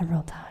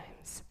several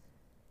times.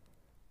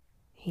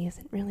 He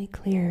isn't really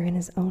clear in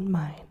his own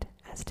mind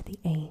as to the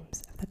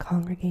aims of the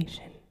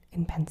congregation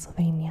in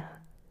Pennsylvania.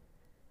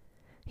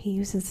 He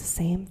uses the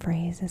same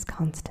phrases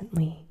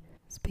constantly,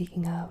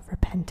 speaking of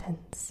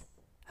repentance,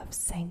 of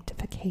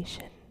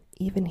sanctification,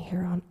 even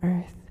here on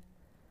earth,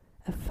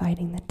 of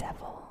fighting the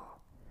devil,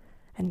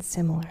 and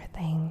similar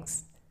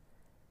things.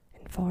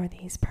 And for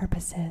these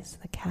purposes,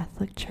 the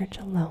Catholic Church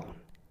alone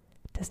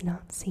does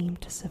not seem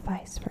to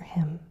suffice for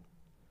him.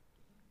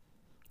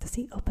 Does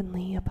he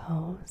openly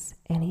oppose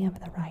any of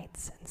the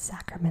rites and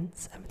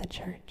sacraments of the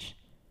Church?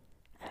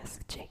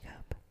 Asked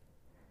Jacob.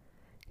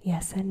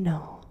 Yes and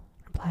no,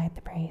 replied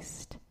the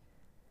priest.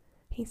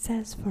 He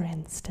says, for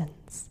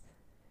instance,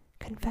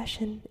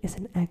 confession is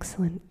an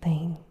excellent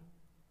thing,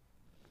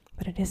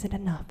 but it isn't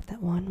enough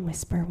that one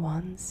whisper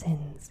one's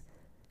sins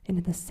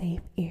into the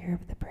safe ear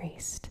of the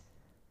priest.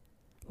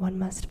 One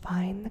must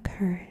find the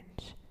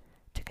courage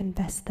to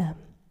confess them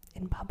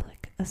in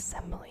public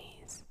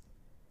assemblies.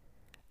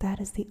 That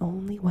is the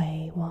only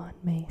way one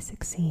may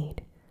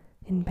succeed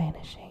in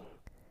banishing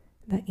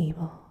the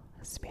evil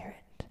spirit.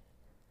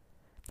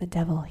 The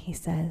devil, he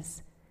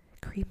says,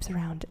 creeps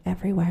around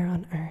everywhere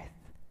on earth,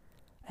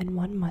 and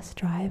one must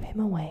drive him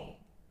away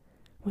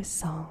with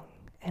song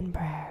and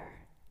prayer.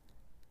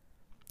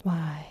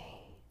 Why,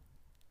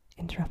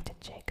 interrupted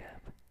Jacob,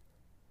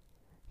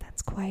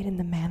 that's quite in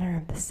the manner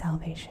of the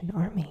Salvation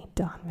Army,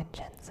 Don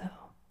Vincenzo.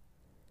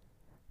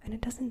 And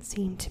it doesn't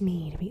seem to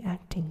me to be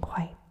acting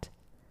quite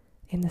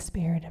in the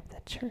spirit of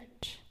the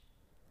Church.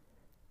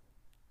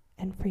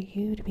 And for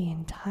you to be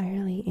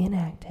entirely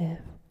inactive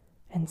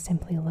and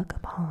simply look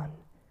upon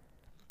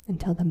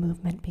until the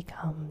movement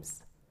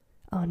becomes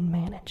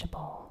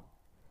unmanageable.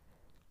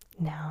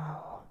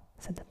 Now,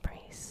 said the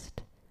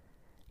priest,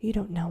 you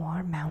don't know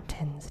our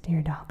mountains,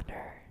 dear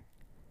doctor.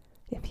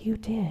 If you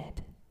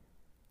did,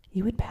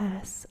 you would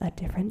pass a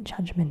different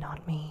judgment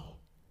on me,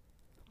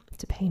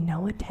 to pay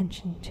no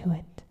attention to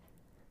it,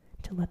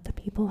 to let the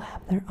people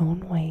have their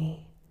own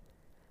way.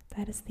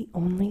 That is the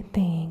only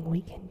thing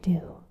we can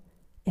do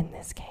in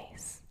this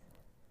case.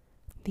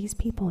 These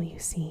people, you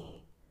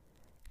see,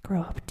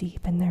 grow up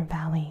deep in their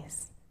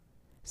valleys,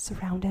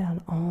 surrounded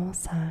on all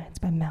sides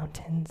by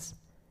mountains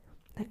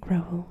that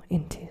grow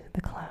into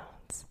the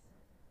clouds.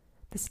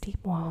 The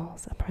steep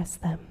walls oppress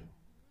them.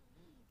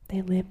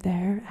 They live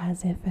there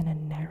as if in a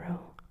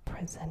narrow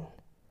prison.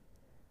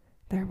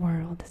 Their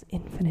world is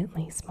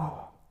infinitely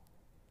small.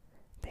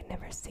 They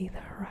never see the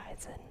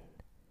horizon,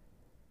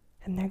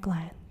 and their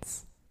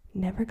glance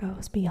never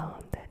goes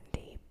beyond that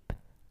deep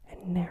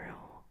and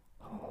narrow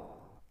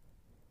hole.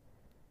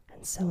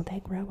 And so they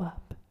grow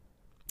up,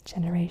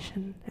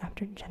 generation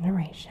after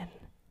generation.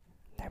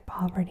 Their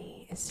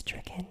poverty is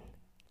stricken.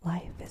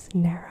 Life is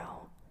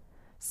narrow,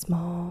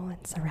 small,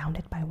 and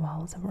surrounded by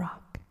walls of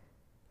rock.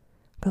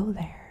 Go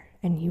there,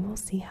 and you will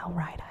see how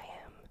right I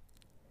am.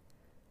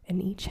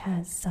 And each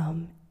has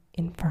some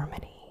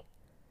infirmity.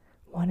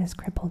 One is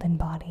crippled in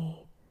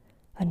body,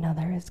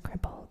 another is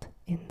crippled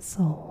in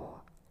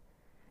soul.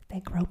 They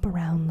grope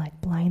around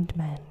like blind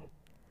men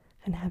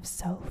and have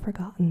so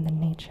forgotten the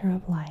nature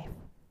of life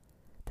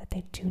that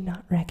they do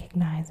not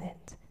recognize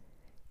it,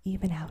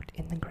 even out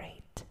in the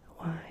great,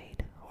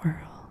 wide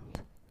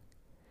world.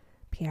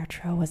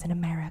 Pietro was in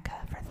America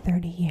for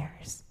 30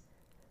 years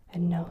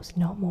and knows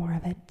no more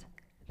of it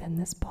than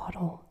this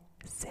bottle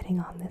sitting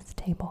on this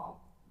table.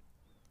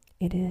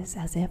 It is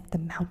as if the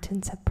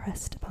mountains have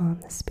pressed upon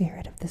the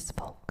spirit of this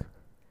folk,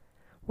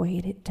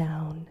 weighed it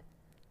down,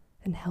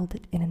 and held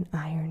it in an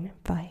iron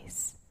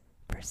vice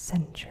for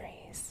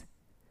centuries.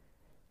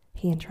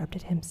 He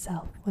interrupted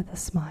himself with a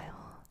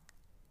smile.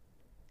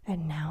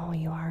 And now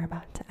you are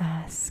about to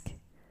ask,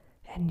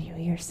 and you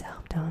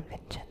yourself, Don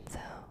Vincenzo,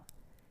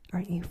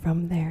 aren't you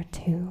from there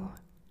too?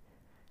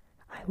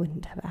 I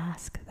wouldn't have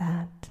asked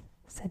that,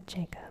 said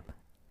Jacob.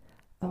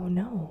 Oh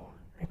no,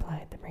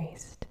 replied the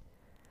priest,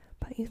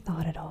 but you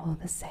thought it all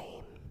the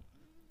same.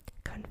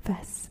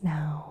 Confess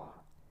now.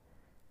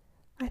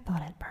 I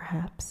thought it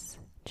perhaps,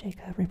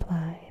 Jacob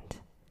replied.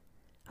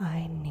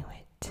 I knew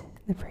it,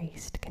 the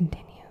priest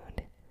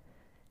continued.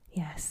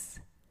 Yes,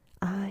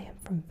 I am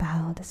from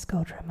Val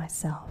d'Escodra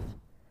myself,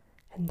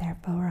 and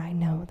therefore I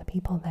know the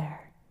people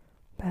there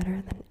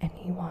better than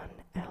anyone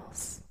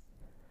else.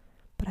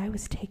 But I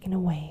was taken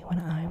away when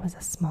I was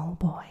a small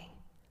boy,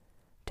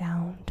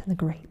 down to the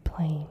Great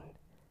Plain,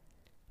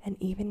 and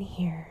even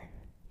here,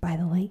 by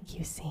the lake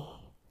you see,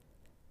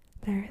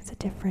 there is a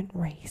different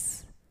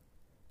race.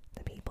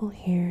 The people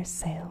here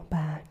sail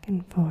back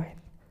and forth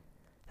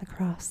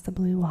across the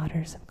blue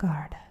waters of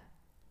Garda,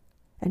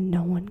 and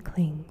no one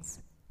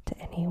clings to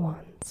any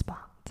one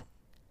spot.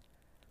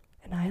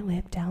 And I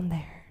live down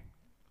there,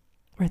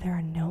 where there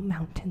are no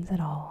mountains at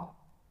all,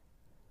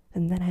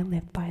 and then I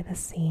live by the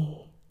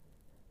sea,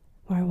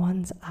 where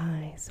one's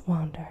eyes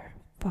wander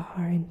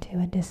far into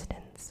a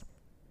distance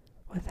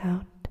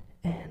without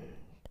end.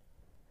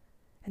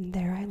 And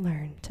there I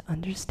learned to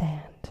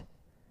understand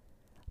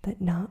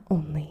that not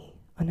only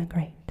on a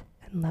great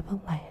and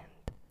level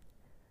land,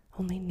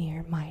 only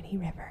near mighty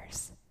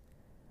rivers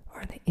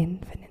or the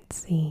infinite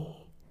sea,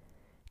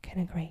 can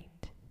a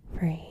great,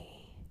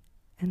 free,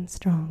 and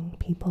strong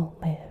people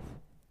live.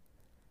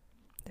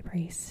 The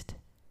priest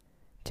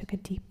took a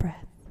deep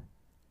breath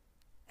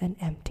and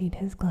emptied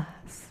his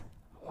glass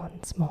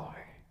once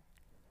more.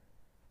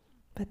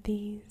 But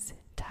these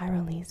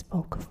Tyrolese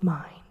folk of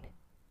mine,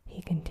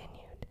 he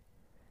continued,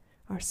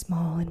 are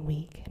small and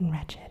weak and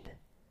wretched,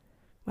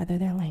 whether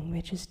their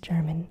language is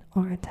German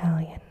or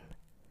Italian.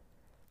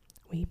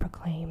 We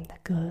proclaim the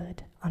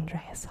good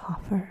Andreas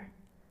Hofer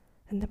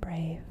and the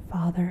brave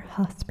Father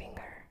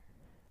Hospinger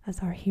as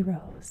our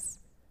heroes,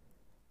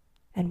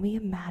 and we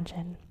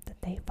imagine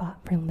that they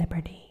fought for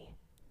liberty,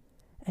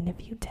 and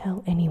if you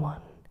tell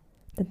anyone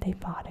that they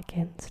fought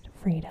against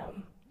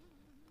freedom,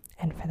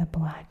 and for the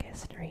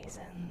blackest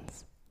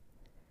reasons,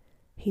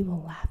 he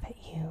will laugh at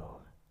you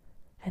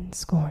and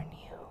scorn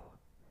you.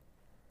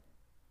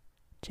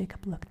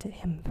 Jacob looked at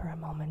him for a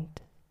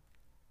moment.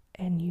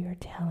 And you're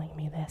telling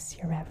me this,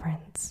 your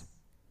reverence,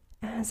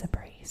 as a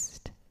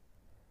priest?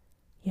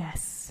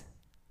 Yes,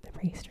 the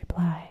priest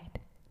replied,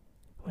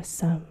 with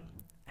some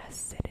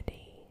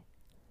acidity.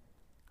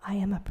 I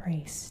am a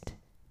priest,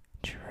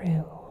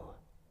 true,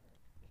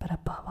 but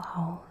above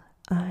all,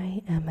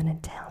 I am an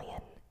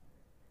Italian,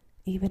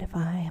 even if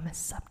I am a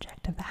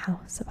subject of the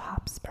House of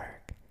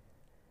Habsburg,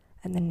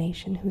 and the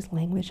nation whose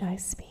language I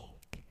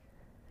speak,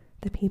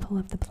 the people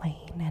of the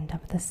plain and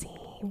of the sea,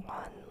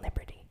 won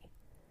liberty.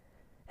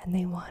 And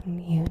they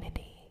won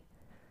unity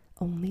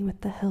only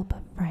with the help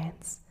of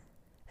France,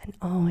 and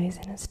always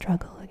in a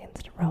struggle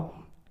against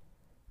Rome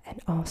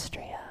and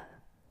Austria.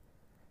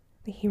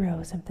 The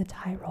heroes of the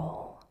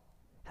Tyrol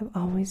have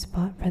always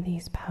fought for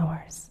these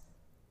powers.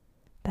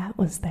 That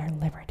was their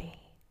liberty.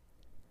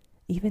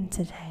 Even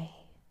today,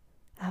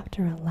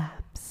 after a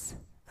lapse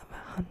of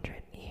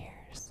 100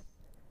 years,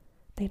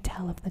 they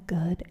tell of the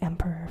good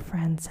Emperor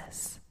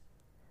Francis.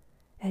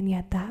 And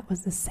yet that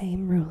was the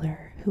same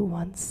ruler who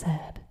once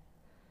said,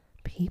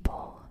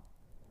 people,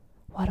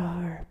 what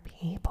are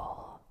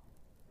people?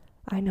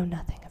 I know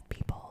nothing of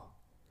people.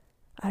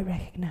 I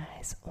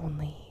recognize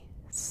only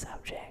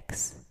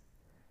subjects.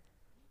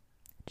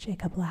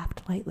 Jacob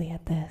laughed lightly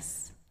at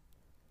this.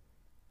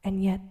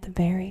 And yet the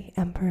very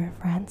Emperor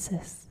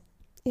Francis,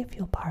 if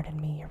you'll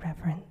pardon me, your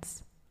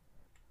reverence,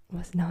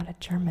 was not a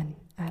German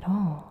at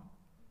all.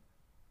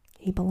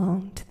 He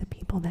belonged to the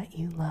people that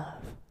you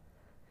love.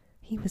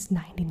 He was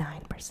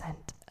 99%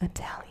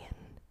 Italian.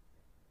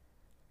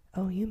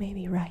 Oh, you may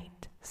be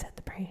right, said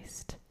the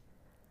priest,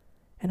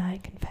 and I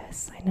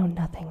confess I know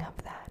nothing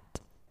of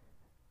that.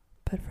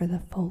 But for the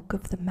folk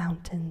of the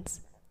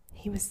mountains,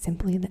 he was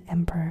simply the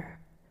emperor,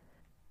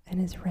 and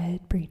his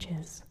red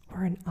breeches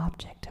were an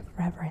object of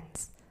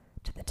reverence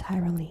to the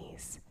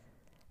Tyrolese,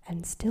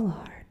 and still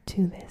are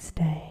to this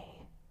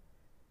day.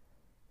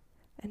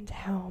 And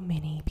how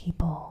many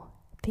people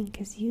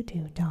think as you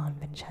do, Don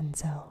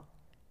Vincenzo?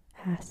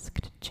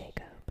 Asked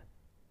Jacob.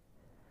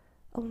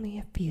 Only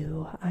a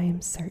few, I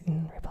am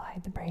certain,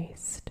 replied the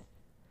priest.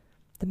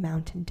 The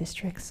mountain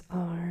districts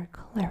are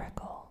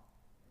clerical,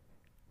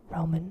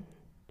 Roman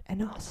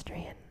and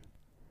Austrian.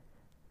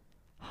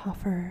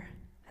 Hofer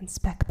and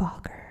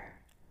Speckbacher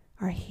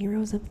are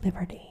heroes of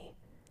liberty,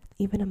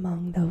 even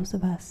among those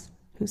of us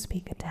who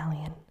speak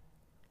Italian.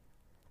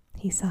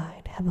 He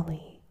sighed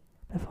heavily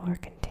before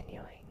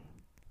continuing.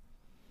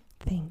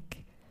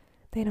 Think,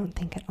 they don't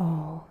think at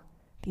all,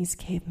 these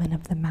cavemen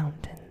of the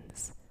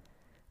mountains.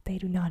 They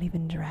do not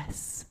even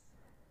dress.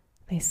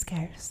 They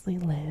scarcely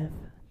live.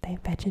 They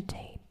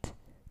vegetate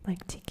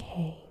like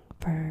decaying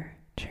fir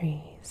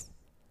trees.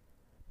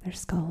 Their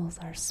skulls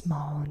are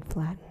small and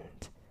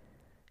flattened.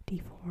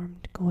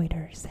 Deformed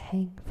goiters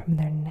hang from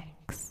their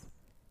necks.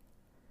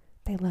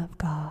 They love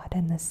God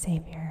and the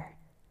Savior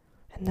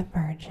and the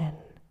Virgin,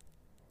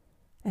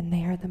 and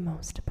they are the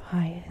most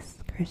pious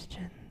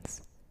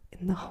Christians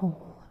in the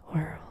whole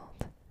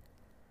world.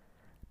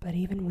 But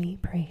even we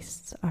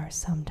priests are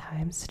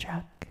sometimes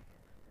struck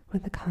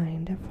with a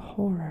kind of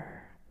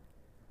horror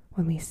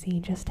when we see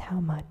just how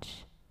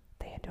much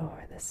they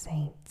adore the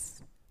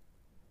saints.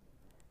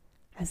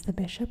 As the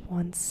bishop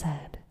once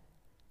said,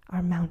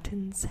 our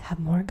mountains have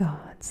more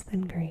gods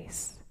than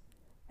Greece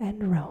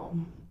and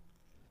Rome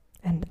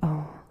and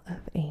all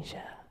of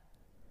Asia.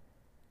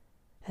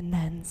 And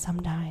then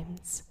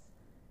sometimes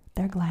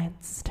their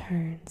glance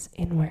turns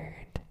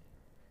inward.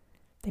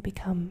 They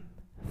become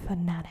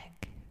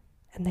fanatic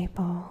and they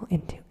fall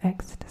into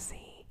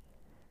ecstasy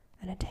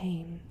and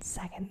attain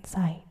second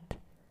sight.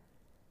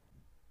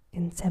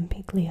 In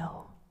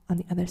Sempiglio, on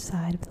the other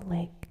side of the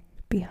lake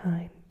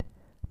behind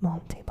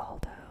Monte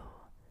Baldo,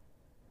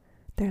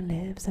 there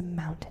lives a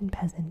mountain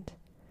peasant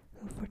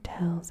who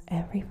foretells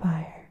every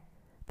fire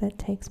that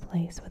takes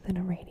place within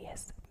a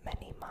radius of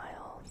many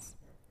miles,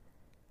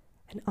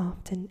 and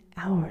often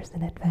hours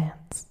in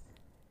advance.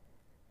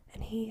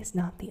 And he is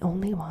not the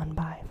only one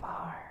by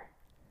far.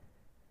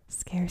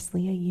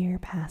 Scarcely a year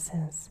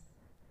passes,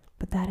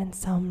 but that in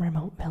some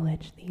remote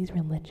village these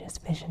religious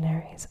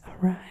visionaries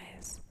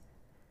arise.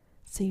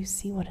 So you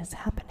see what is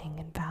happening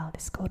in Val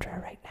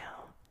d'Iscodra right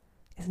now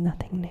is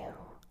nothing new.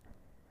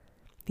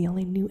 The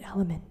only new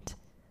element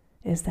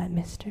is that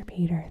Mr.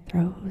 Peter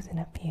throws in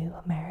a few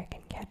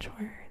American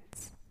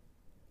catchwords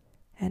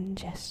and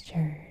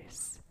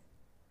gestures.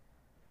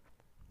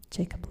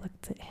 Jacob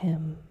looked at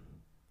him,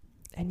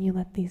 and you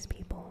let these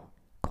people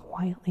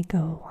quietly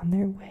go on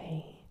their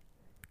way,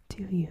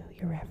 do you,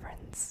 your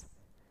reverence?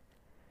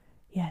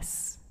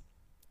 Yes,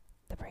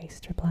 the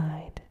priest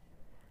replied.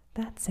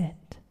 That's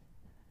it.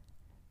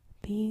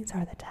 These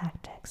are the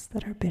tactics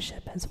that our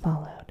bishop has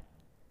followed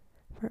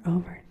for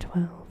over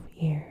 12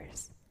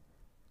 years.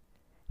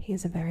 He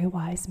is a very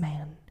wise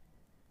man.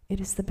 It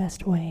is the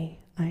best way,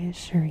 I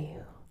assure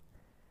you.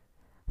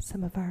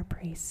 Some of our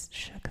priests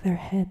shook their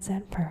heads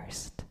at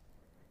first.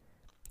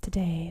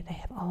 Today they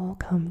have all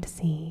come to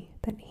see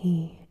that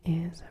he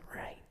is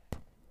right.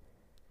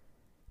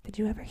 Did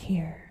you ever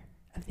hear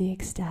of the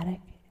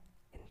ecstatic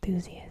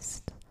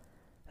enthusiast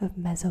of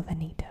Mezzo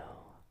Veneto?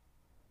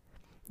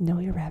 No,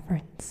 your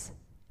reverence,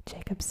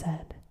 Jacob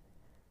said.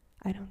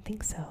 I don't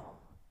think so.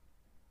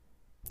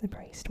 The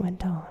priest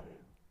went on.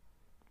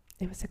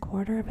 It was a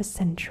quarter of a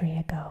century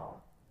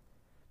ago.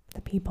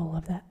 The people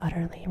of that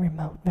utterly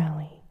remote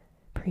valley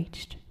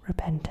preached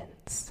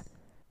repentance.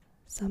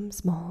 Some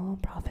small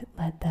prophet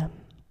led them.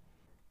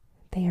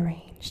 They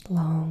arranged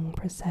long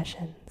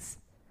processions.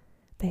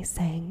 They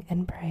sang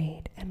and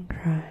prayed and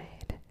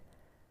cried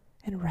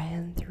and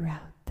ran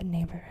throughout the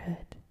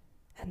neighborhood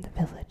and the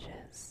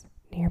villages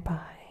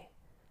nearby.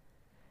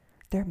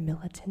 Their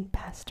militant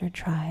pastor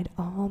tried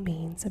all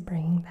means of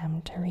bringing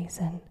them to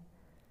reason,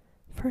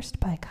 first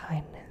by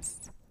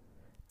kindness,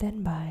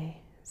 then by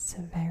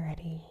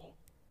severity,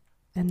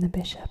 and the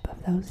bishop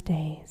of those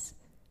days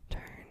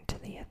turned to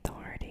the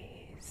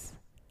authorities.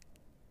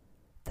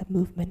 The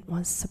movement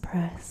was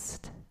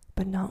suppressed,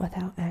 but not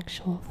without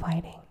actual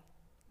fighting.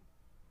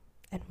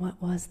 And what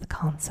was the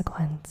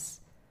consequence?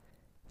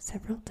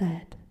 Several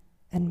dead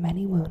and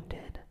many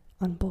wounded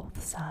on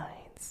both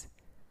sides.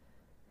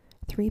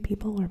 3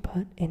 people were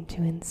put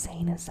into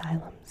insane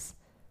asylums,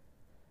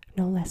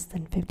 no less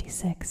than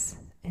 56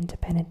 into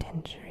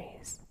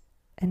penitentiaries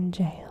and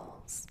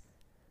jails.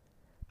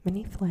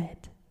 Many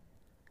fled,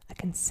 a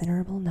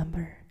considerable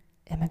number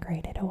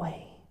emigrated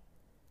away,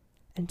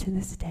 and to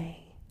this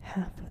day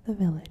half of the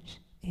village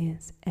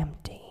is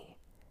empty.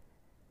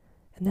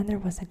 And then there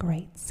was a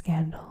great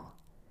scandal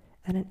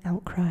and an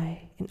outcry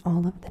in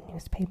all of the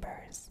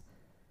newspapers.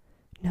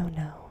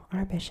 No,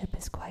 our bishop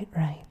is quite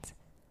right.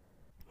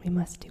 We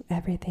must do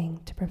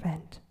everything to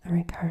prevent a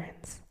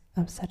recurrence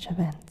of such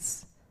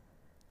events.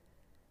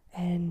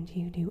 And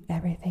you do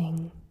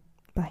everything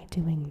by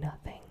doing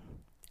nothing?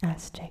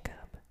 Asked Jacob.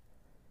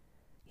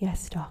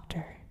 Yes,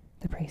 doctor,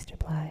 the priest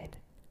replied.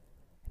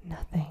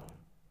 Nothing.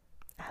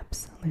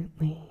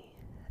 Absolutely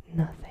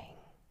nothing.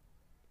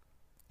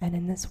 And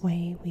in this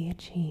way we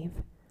achieve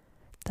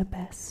the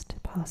best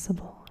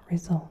possible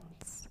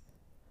results.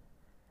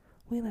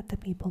 We let the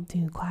people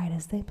do quite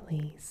as they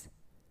please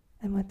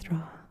and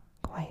withdraw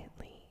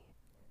quietly.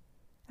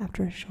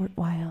 After a short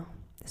while,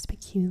 this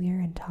peculiar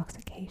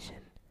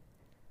intoxication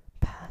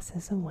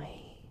passes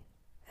away,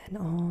 and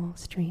all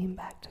stream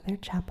back to their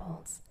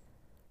chapels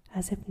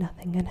as if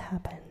nothing had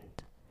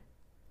happened.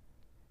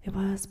 It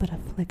was but a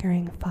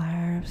flickering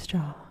fire of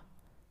straw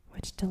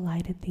which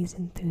delighted these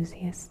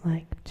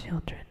enthusiast-like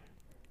children,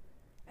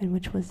 and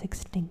which was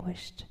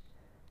extinguished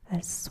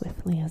as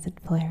swiftly as it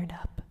flared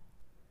up.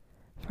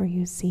 For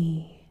you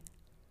see,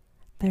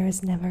 there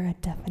is never a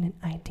definite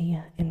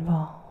idea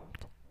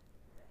involved.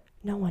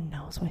 No one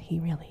knows what he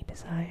really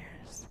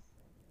desires.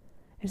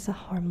 It is a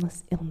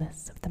harmless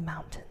illness of the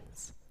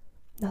mountains,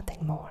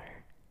 nothing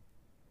more.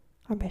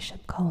 Our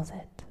bishop calls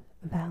it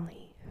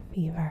valley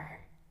fever.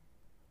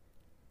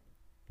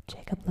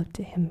 Jacob looked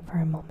at him for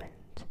a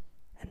moment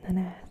and then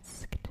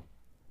asked,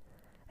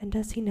 And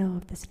does he know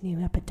of this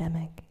new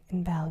epidemic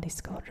in Val di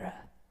Scodra?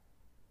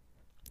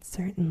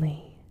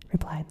 Certainly,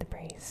 replied the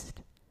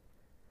priest.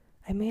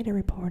 I made a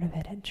report of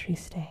it at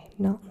Triste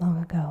not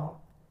long ago,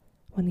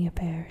 when the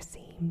affair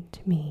seemed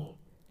to me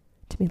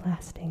to be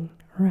lasting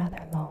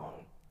rather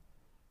long,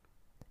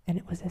 and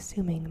it was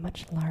assuming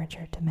much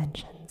larger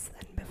dimensions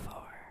than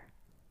before.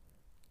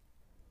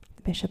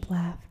 The bishop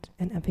laughed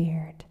and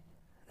averred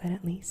that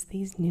at least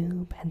these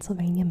new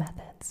Pennsylvania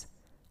methods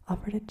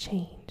offered a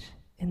change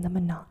in the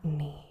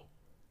monotony,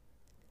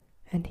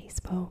 and he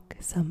spoke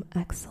some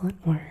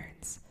excellent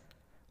words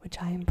which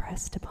I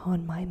impressed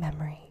upon my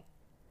memory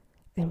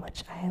and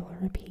which I will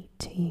repeat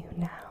to you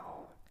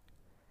now.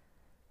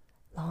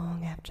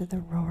 Long after the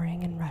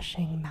roaring and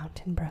rushing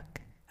mountain brook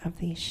of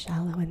these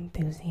shallow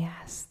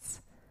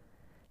enthusiasts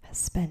has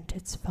spent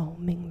its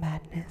foaming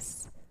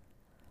madness,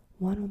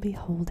 one will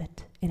behold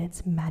it in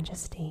its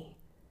majesty,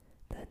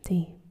 the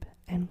deep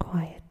and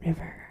quiet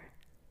river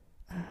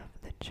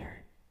of the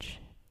church,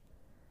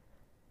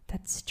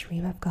 that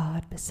stream of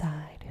God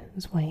beside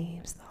whose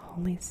waves the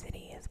holy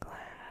city is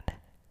glad,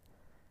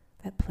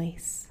 that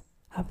place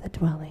of the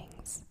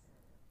dwellings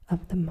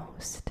of the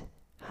Most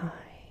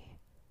High.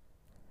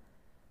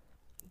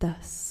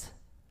 Thus,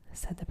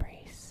 said the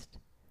priest,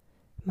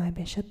 my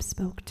bishop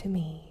spoke to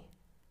me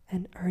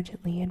and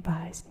urgently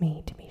advised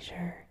me to be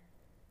sure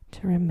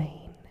to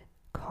remain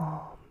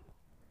calm.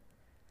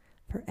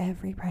 For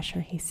every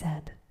pressure, he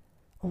said,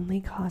 only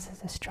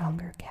causes a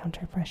stronger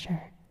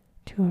counter-pressure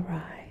to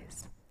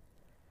arise.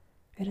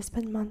 It has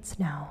been months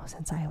now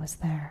since I was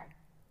there.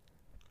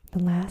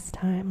 The last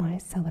time I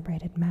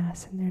celebrated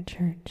Mass in their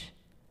church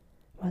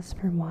was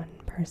for one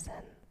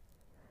person,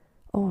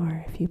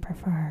 or, if you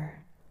prefer,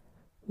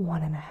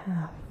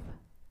 1.5.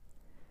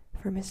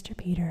 For Mr.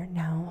 Peter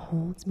now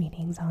holds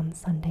meetings on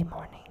Sunday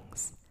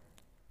mornings,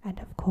 and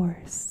of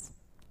course,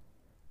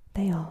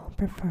 they all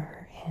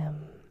prefer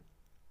him.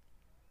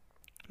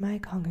 My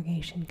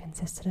congregation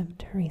consisted of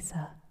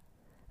Teresa,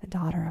 the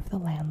daughter of the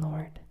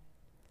landlord.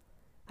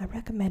 I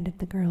recommended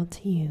the girl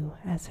to you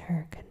as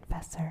her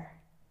confessor.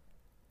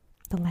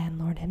 The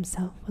landlord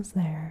himself was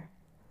there,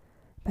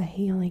 but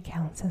he only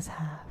counts as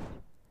half,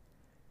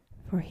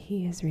 for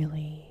he is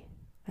really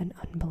an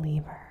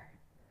unbeliever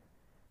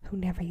who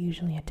never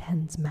usually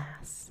attends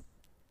Mass.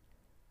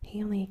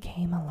 He only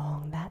came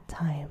along that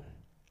time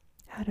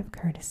out of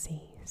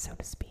courtesy, so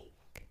to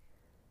speak.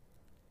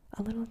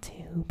 A little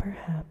too,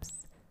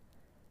 perhaps,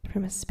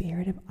 from a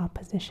spirit of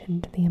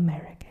opposition to the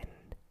American.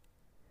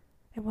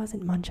 It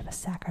wasn't much of a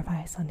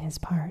sacrifice on his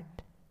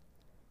part,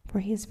 for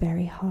he is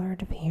very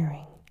hard of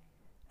hearing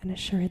and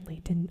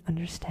assuredly didn't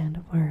understand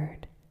a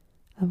word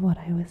of what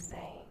I was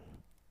saying.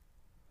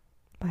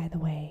 By the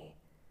way,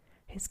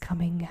 his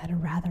coming had a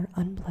rather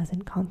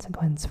unpleasant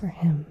consequence for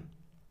him.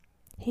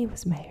 He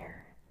was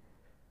mayor,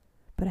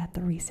 but at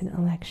the recent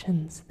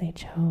elections they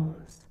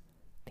chose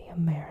the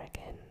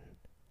American.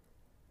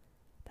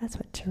 That's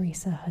what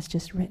Teresa has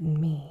just written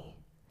me.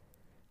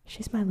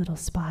 She's my little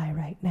spy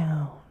right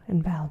now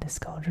in Val di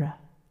Scodra.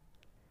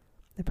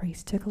 The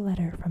priest took a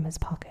letter from his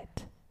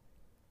pocket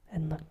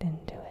and looked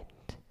into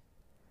it.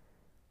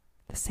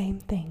 The same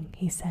thing,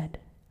 he said,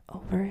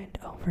 over and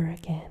over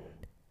again,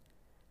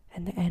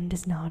 and the end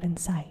is not in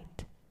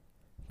sight.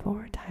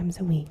 4 times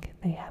a week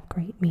they have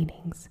great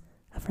meetings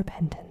of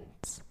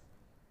repentance,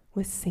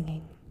 with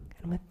singing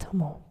and with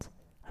tumult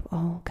of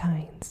all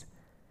kinds,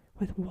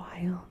 with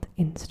wild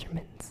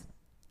instruments.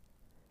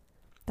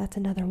 That's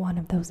another one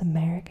of those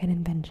American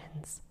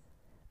inventions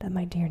that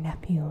my dear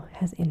nephew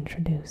has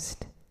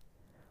introduced.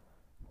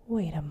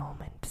 Wait a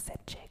moment, said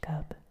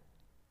Jacob.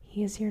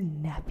 He is your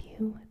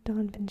nephew,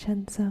 Don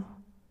Vincenzo?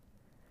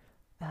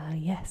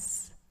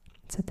 Yes,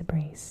 said the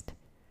priest.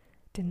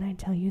 Didn't I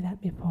tell you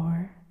that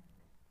before?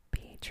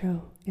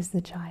 Pietro is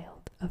the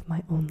child of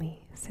my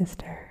only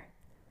sister.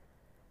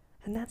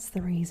 And that's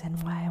the reason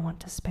why I want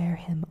to spare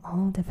him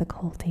all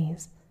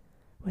difficulties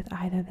with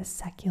either the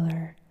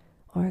secular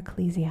or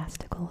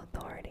ecclesiastical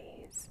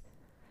authorities,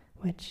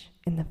 which,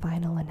 in the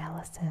final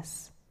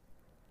analysis,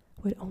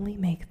 would only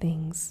make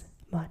things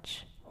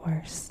much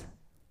worse.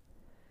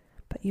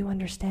 But you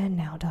understand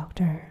now,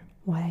 Doctor,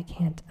 why I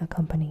can't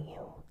accompany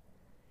you.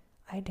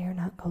 I dare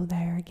not go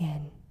there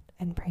again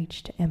and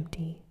preach to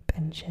empty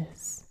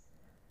benches.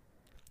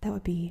 That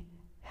would be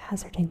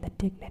hazarding the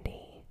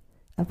dignity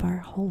of our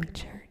holy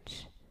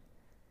church,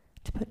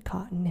 to put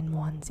cotton in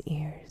one's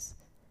ears,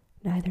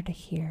 neither to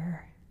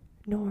hear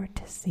nor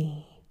to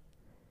see,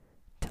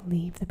 to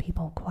leave the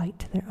people quite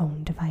to their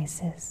own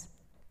devices.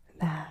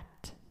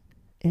 That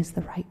is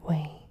the right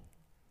way.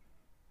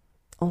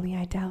 Only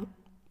I doubt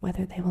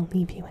whether they will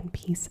leave you in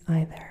peace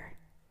either,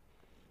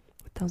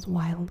 with those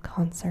wild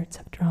concerts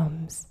of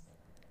drums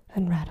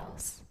and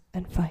rattles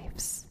and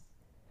fifes.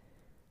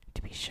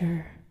 To be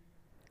sure,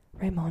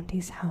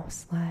 Raimondi's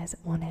house lies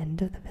at one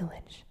end of the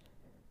village,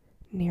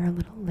 near a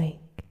little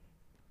lake,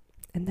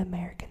 and the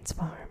American's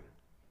farm,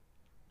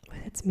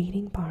 with its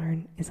meeting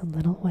barn, is a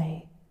little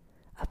way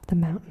up the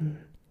mountain,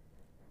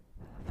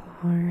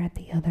 far at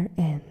the other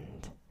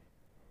end.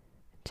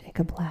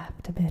 Jacob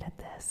laughed a bit at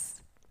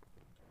this.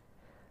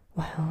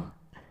 Well,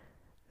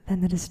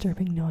 then the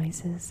disturbing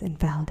noises in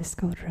Val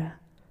d'Escodra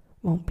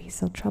won't be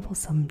so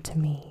troublesome to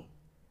me.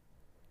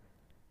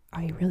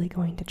 Are you really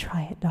going to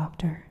try it,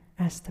 Doctor?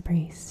 Asked the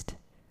priest.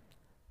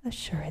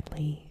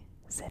 Assuredly,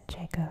 said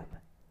Jacob,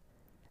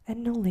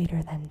 and no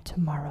later than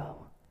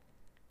tomorrow.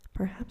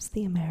 Perhaps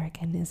the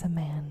American is a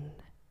man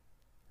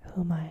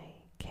whom I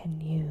can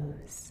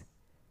use.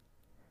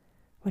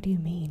 What do you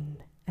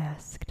mean?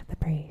 Asked the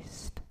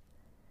priest.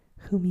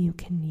 Whom you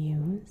can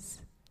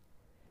use?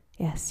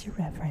 Yes, your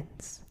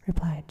reverence,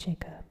 replied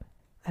Jacob.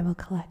 I will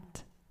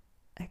collect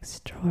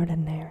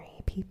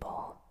extraordinary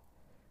people.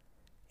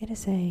 It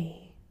is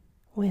a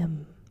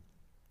whim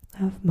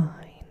of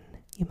mine,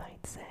 you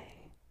might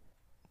say.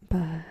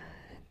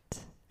 But,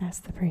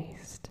 asked the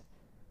priest,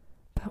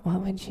 but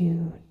what would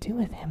you do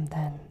with him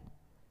then?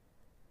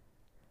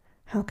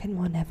 How can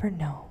one ever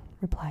know,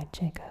 replied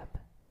Jacob.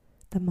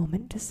 The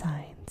moment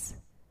decides.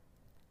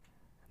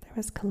 There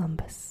was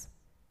Columbus,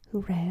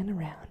 who ran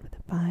around with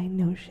a fine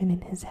notion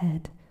in his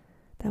head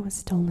that was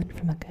stolen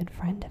from a good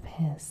friend of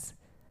his.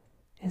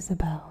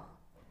 Isabel,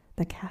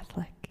 the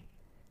Catholic,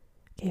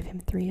 gave him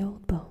 3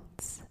 old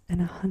boats and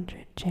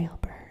 100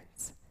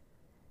 jailbirds.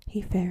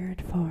 He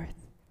fared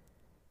forth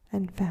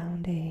and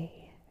found a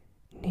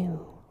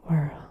new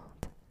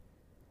world.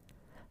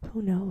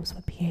 Who knows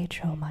what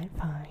Pietro might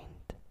find?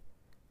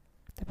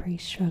 The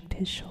priest shrugged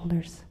his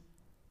shoulders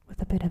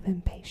with a bit of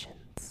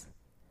impatience.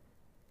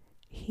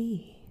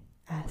 He,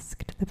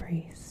 asked the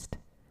priest.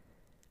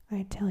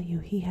 I tell you,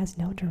 he has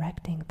no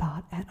directing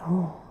thought at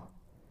all.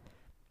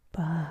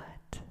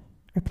 But,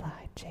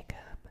 replied Jacob,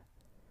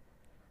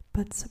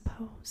 but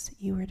suppose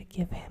you were to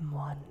give him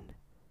one.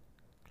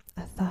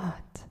 A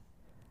thought.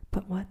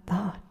 But what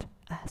thought?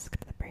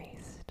 Asked the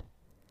priest.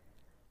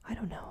 I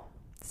don't know,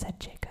 said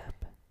Jacob.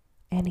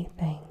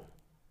 Anything.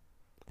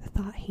 The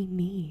thought he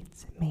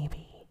needs,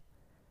 maybe.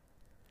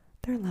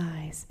 There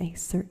lies a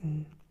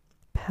certain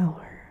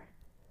power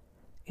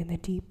in the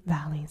deep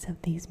valleys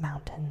of these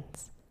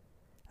mountains,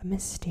 a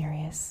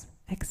mysterious,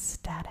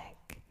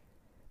 ecstatic,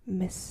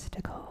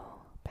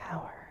 mystical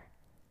power.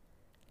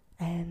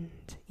 And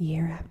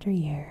year after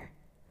year,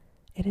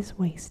 it is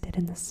wasted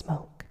in the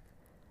smoke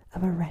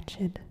of a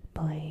wretched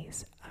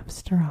blaze of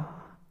straw.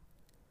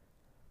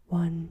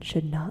 One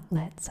should not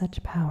let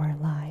such power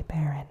lie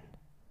barren.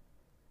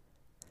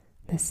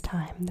 This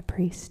time the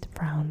priest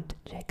frowned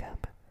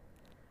Jacob.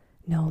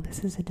 No,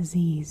 this is a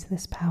disease,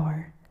 this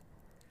power.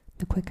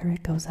 The quicker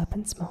it goes up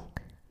in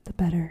smoke, the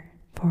better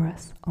for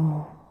us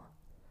all.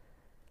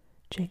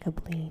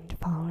 Jacob leaned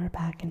far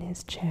back in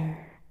his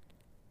chair,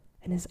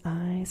 and his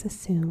eyes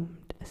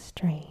assumed a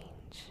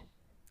strange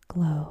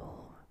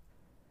glow.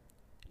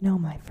 No,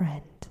 my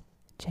friend,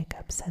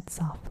 Jacob said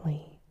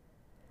softly,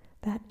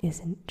 that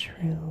isn't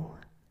true.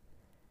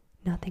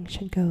 Nothing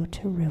should go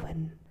to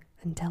ruin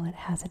until it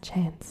has a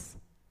chance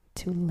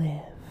to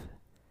live.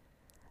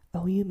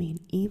 Oh, you mean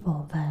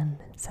evil then,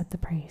 said the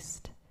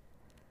priest.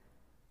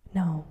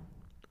 No,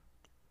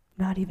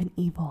 not even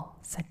evil,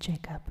 said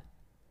Jacob.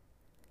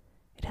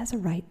 It has a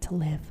right to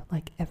live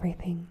like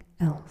everything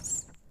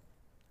else.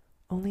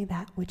 Only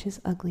that which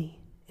is ugly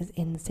is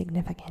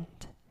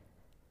insignificant.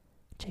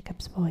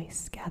 Jacob's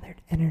voice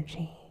gathered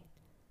energy.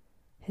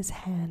 His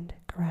hand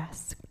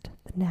grasped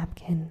the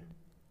napkin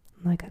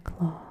like a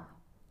claw.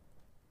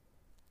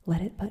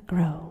 Let it but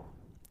grow,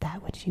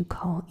 that which you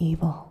call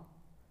evil.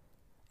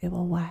 It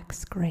will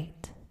wax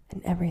great,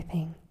 and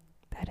everything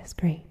That is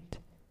great.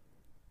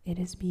 It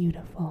is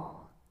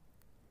beautiful.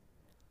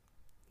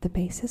 The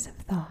basis of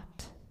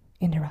thought,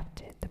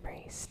 interrupted the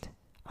priest,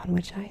 on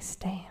which I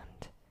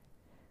stand.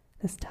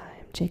 This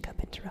time Jacob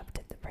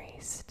interrupted the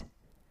priest.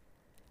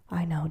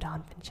 I know,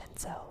 Don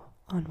Vincenzo,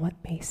 on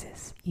what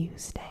basis you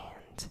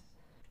stand.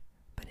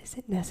 But is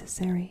it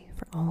necessary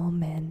for all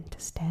men to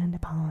stand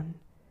upon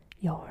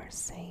your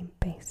same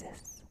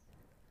basis?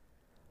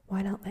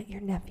 Why not let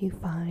your nephew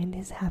find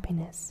his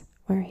happiness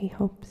where he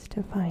hopes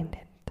to find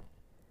it?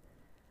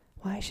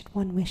 Why should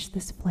one wish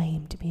this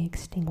flame to be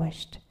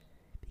extinguished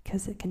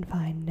because it can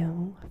find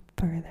no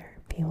further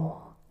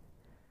fuel?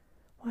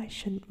 Why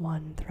shouldn't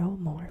one throw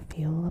more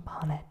fuel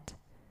upon it,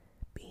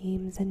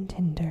 beams and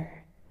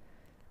tinder,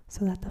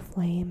 so that the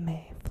flame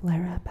may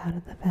flare up out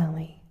of the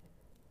valley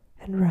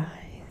and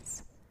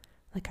rise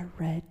like a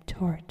red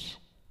torch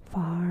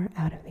far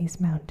out of these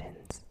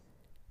mountains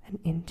and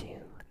into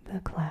the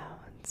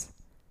clouds?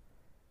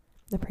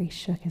 The priest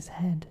shook his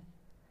head.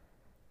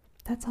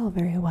 That's all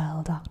very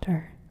well,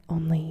 doctor,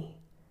 only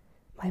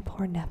my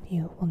poor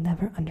nephew will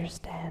never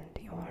understand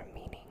your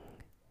meaning.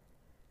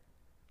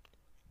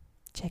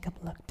 Jacob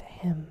looked at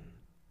him.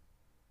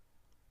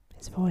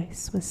 His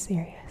voice was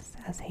serious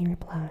as he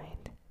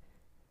replied,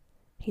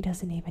 He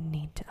doesn't even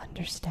need to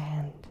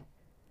understand.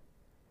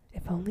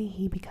 If only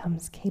he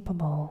becomes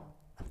capable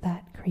of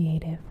that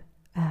creative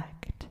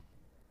act,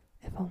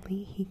 if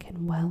only he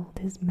can weld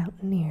his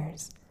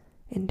mountaineers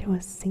into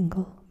a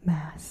single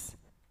mass,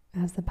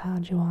 as the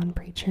Paduan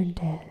preacher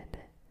did.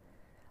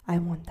 I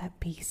want that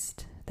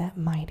beast, that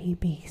mighty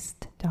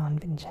beast, Don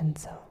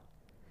Vincenzo.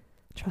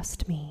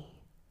 Trust me,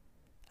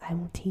 I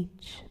will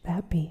teach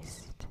that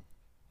beast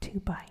to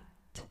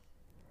bite.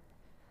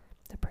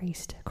 The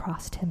priest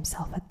crossed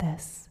himself at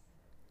this.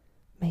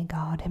 May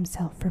God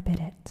himself forbid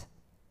it.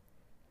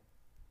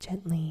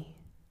 Gently,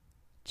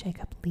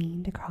 Jacob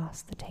leaned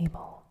across the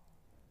table.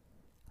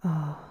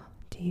 Ah,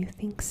 do you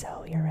think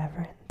so, your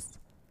reverence?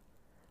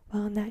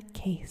 Well, in that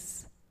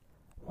case,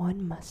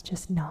 one must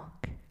just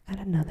knock at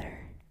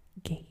another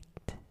gate.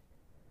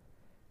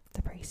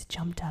 The priest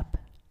jumped up,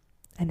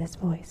 and his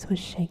voice was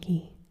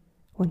shaky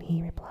when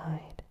he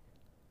replied,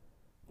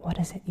 What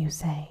is it you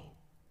say?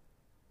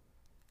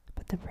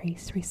 But the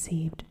priest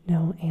received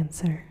no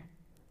answer.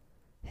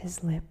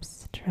 His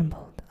lips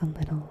trembled a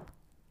little,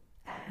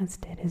 as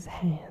did his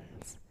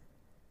hands.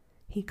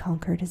 He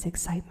conquered his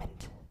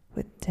excitement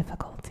with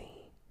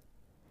difficulty.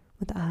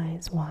 With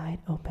eyes wide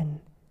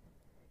open,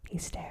 he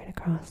stared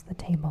across the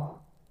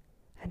table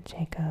at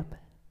Jacob.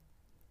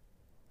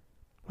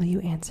 Will you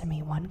answer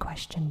me one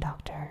question,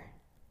 doctor?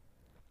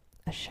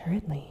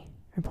 Assuredly,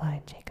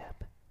 replied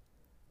Jacob.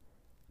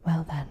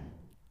 Well then,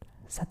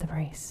 said the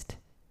priest,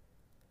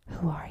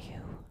 who are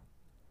you?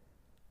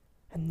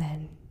 And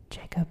then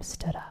Jacob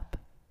stood up.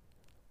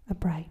 A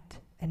bright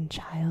and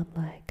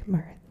childlike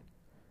mirth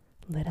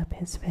lit up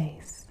his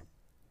face.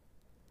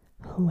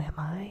 Who am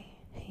I?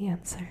 He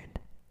answered.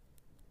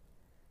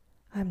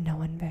 I'm no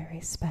one very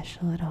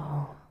special at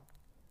all.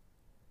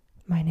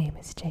 My name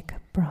is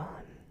Jacob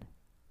Braun,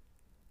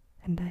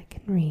 and I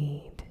can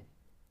read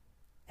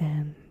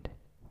and